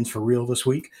tight ends for real this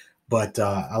week. But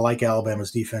I like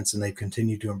Alabama's defense, and they've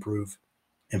continued to improve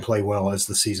and play well as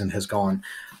the season has gone.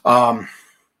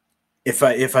 If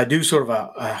I do sort of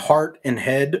a heart and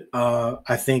head,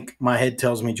 I think my head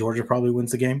tells me Georgia probably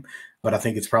wins the game, but I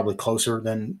think it's probably closer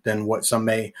than what some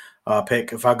may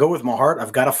pick. If I go with my heart,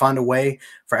 I've got to find a way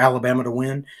for Alabama to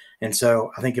win. And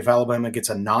so I think if Alabama gets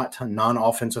a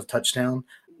non-offensive touchdown,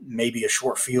 maybe a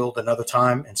short field another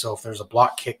time. And so if there's a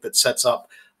block kick that sets up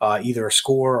either a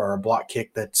score or a block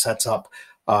kick that sets up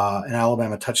an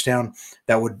Alabama touchdown,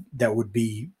 that would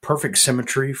be perfect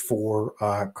symmetry for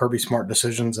Kirby Smart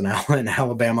decisions and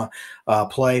Alabama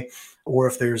play. Or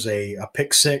if there's a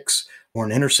pick six or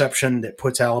an interception that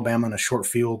puts Alabama in a short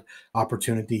field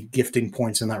opportunity, gifting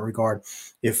points in that regard.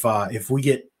 If we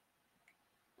get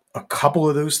a couple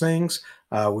of those things,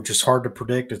 which is hard to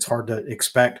predict, it's hard to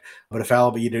expect, but if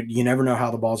Alabama, you never know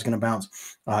how the ball's going to bounce.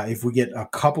 If we get a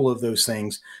couple of those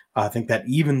things, I think that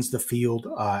evens the field.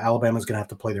 Alabama's going to have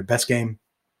to play their best game,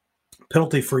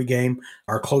 penalty-free game,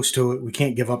 or close to it. We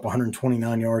can't give up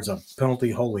 129 yards of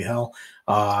penalty. Holy hell.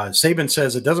 Saban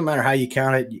says it doesn't matter how you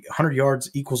count it. 100 yards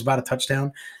equals about a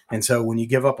touchdown. And so when you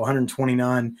give up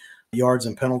 129 yards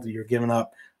in penalty, you're giving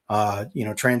up,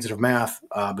 transitive math,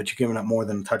 but you're giving up more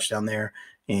than a touchdown there.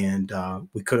 And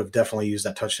we could have definitely used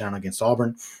that touchdown against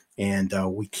Auburn. And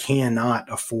we cannot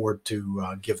afford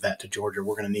to give that to Georgia.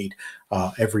 We're going to need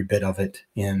every bit of it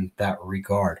in that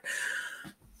regard.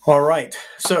 All right,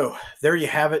 so there you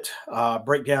have it,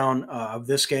 breakdown of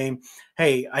this game.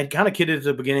 Hey, I kind of kidded at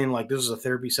the beginning like this is a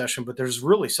therapy session, but there's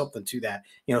really something to that.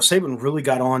 Saban really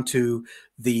got on to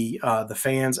the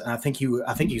fans, and I think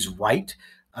he's right.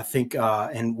 I think,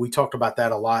 and we talked about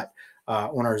that a lot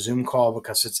on our Zoom call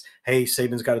because it's, hey,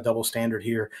 Saban's got a double standard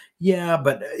here. Yeah,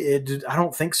 but I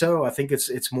don't think so. I think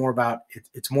it's more about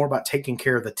taking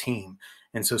care of the team.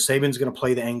 And so Saban's going to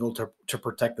play the angle to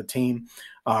protect the team.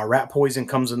 Rat poison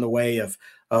comes in the way of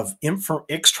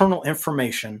external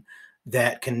information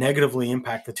that can negatively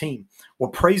impact the team.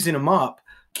 Well, praising them up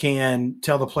can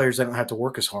tell the players they don't have to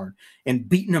work as hard, and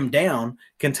beating them down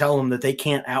can tell them that they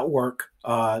can't outwork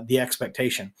the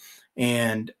expectation.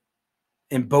 And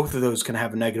both of those can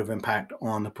have a negative impact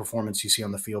on the performance you see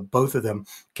on the field. Both of them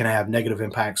can have negative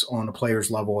impacts on the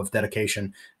player's level of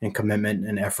dedication and commitment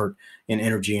and effort and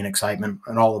energy and excitement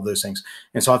and all of those things.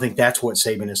 And so I think that's what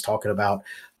Saban is talking about.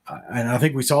 And I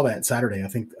think we saw that Saturday. I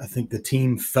think the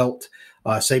team felt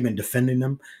Saban defending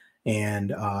them,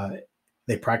 and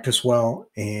they practiced well,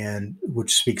 and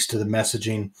which speaks to the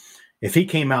messaging. If he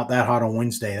came out that hot on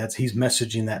Wednesday, he's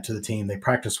messaging that to the team. They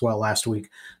practiced well last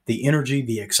week. The energy,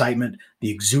 the excitement,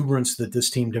 the exuberance that this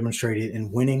team demonstrated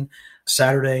in winning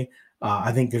Saturday,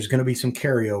 I think there's going to be some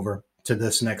carryover to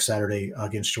this next Saturday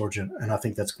against Georgia, and I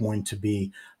think that's going to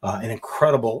be an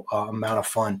incredible amount of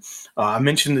fun. I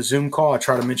mentioned the Zoom call. I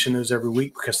try to mention those every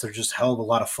week because they're just a hell of a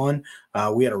lot of fun.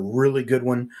 We had a really good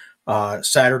one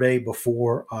Saturday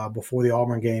before the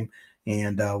Auburn game.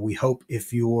 And we hope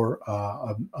if you're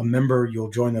a member, you'll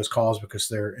join those calls because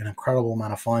they're an incredible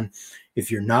amount of fun.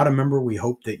 If you're not a member, we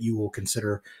hope that you will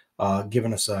consider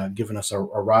giving us a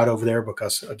ride over there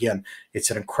because, again,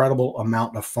 it's an incredible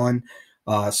amount of fun.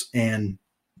 And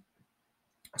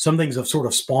some things have sort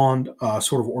of spawned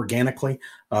sort of organically.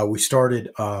 We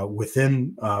started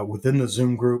within the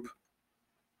Zoom group,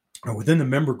 within the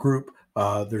member group.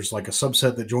 There's like a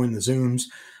subset that joined the Zooms,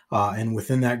 and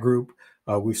within that group,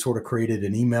 we've sort of created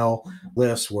an email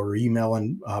list where we're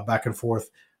emailing back and forth.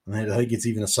 And I think it's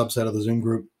even a subset of the Zoom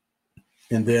group.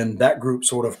 And then that group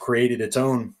sort of created its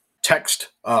own text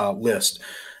list.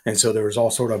 And so there was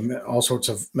all sorts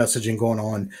of messaging going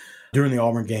on during the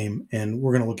Auburn game. And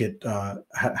we're going to look at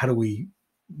how do we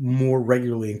more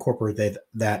regularly incorporate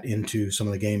that into some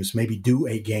of the games, maybe do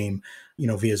a game,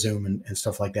 via Zoom and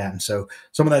stuff like that. And so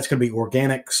some of that's going to be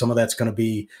organic. Some of that's going to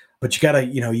be, but you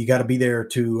gotta be there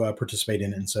to participate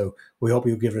in it. And so we hope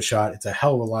you'll give it a shot. It's a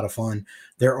hell of a lot of fun.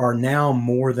 There are now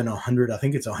more than 100, I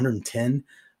think it's 110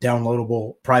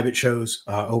 downloadable private shows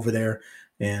over there.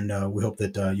 And we hope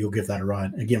that you'll give that a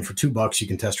ride. Again, for $2, you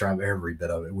can test drive every bit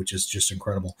of it, which is just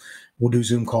incredible. We'll do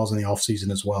Zoom calls in the off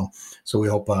season as well. So we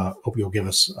hope you'll give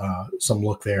us some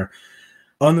look there.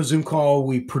 On the Zoom call,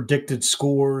 we predicted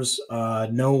scores.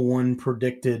 No one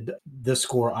predicted this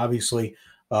score, obviously.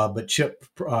 But Chip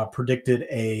predicted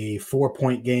a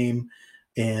 4-point game,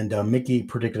 and Mickey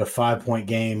predicted a 5-point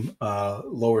game,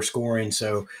 lower scoring.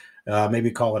 So maybe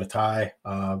call it a tie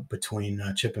between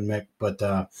Chip and Mick.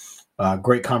 But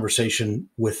great conversation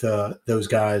with those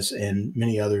guys and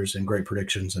many others, and great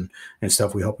predictions and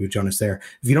stuff. We hope you join us there.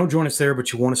 If you don't join us there,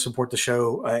 but you want to support the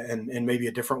show in maybe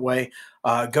a different way,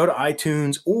 go to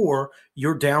iTunes or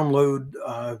your download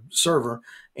server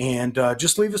and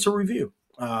just leave us a review.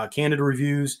 Candid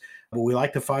reviews, but we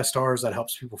like the 5 stars. That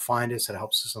helps people find us. It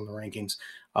helps us on the rankings.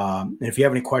 And if you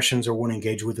have any questions or want to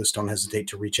engage with us, don't hesitate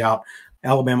to reach out.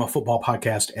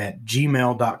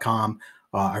 alabamafootballpodcast@gmail.com,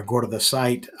 or go to the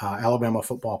site,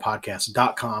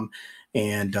 alabamafootballpodcast.com,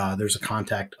 and there's a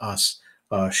contact us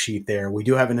sheet there. We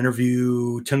do have an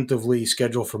interview tentatively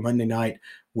scheduled for Monday night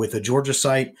with the Georgia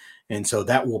site, and so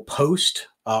that will post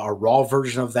a raw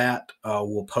version of that.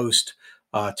 We'll post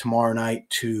tomorrow night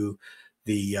to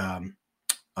the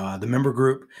member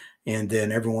group, and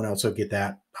then everyone else will get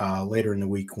that later in the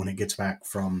week when it gets back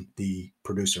from the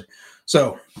producer.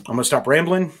 So I'm going to stop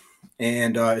rambling.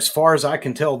 And as far as I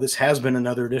can tell, this has been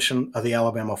another edition of the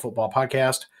Alabama Football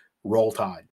Podcast. Roll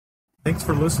Tide. Thanks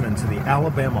for listening to the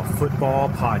Alabama Football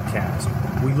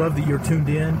Podcast. We love that you're tuned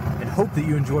in and hope that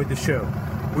you enjoyed the show.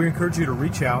 We encourage you to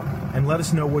reach out and let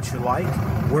us know what you like,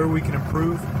 where we can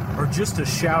improve, or just to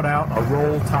shout out a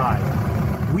Roll Tide.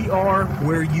 We are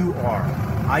where you are.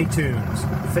 iTunes,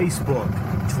 Facebook,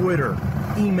 Twitter,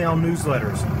 email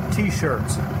newsletters,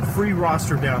 t-shirts, free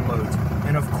roster downloads,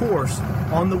 and of course,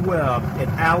 on the web at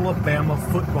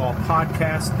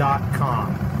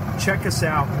alabamafootballpodcast.com. Check us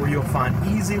out where you'll find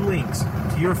easy links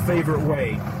to your favorite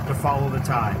way to follow the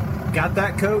Tide. Got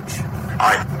that, Coach?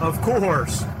 Of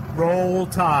course. Roll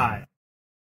Tide.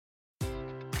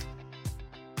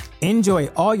 Enjoy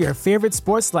all your favorite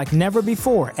sports like never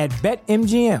before at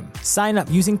BetMGM. Sign up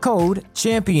using code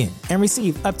CHAMPION and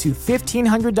receive up to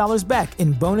 $1,500 back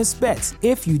in bonus bets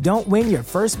if you don't win your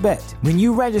first bet. When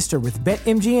you register with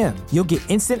BetMGM, you'll get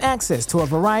instant access to a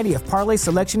variety of parlay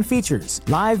selection features,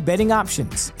 live betting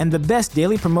options, and the best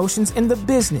daily promotions in the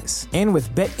business. And with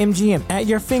BetMGM at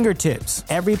your fingertips,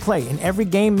 every play and every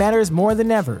game matters more than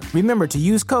ever. Remember to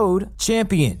use code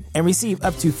CHAMPION and receive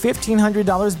up to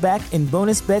 $1,500 back in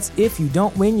bonus bets if you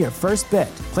don't win your first bet.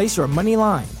 Place your money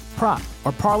line, prop,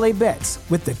 or parlay bets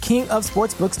with the king of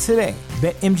sportsbooks today.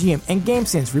 BetMGM and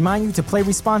GameSense remind you to play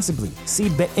responsibly. See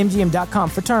BetMGM.com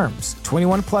for terms.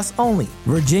 21 plus only.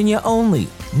 Virginia only.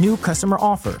 New customer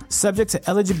offer. Subject to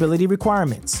eligibility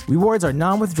requirements. Rewards are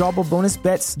non-withdrawable bonus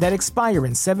bets that expire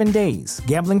in 7 days.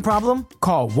 Gambling problem?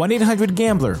 Call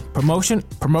 1-800-GAMBLER.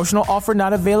 Promotional offer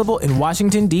not available in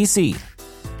Washington, D.C.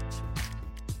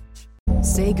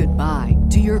 Say goodbye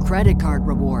to your credit card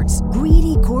rewards.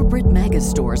 Greedy corporate mega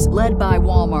stores, led by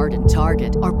Walmart and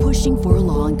Target, are pushing for a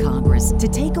law in Congress to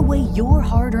take away your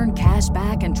hard-earned cash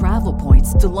back and travel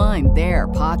points to line their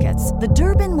pockets. The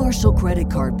Durbin-Marshall credit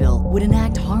card bill would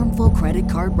enact harmful credit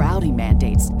card routing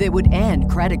mandates that would end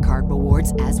credit card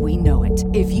rewards as we know it.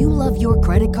 If you love your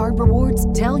credit card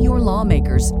rewards, tell your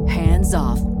lawmakers, hands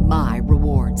off my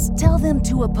rewards. Tell them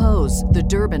to oppose the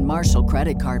Durbin-Marshall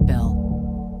credit card bill.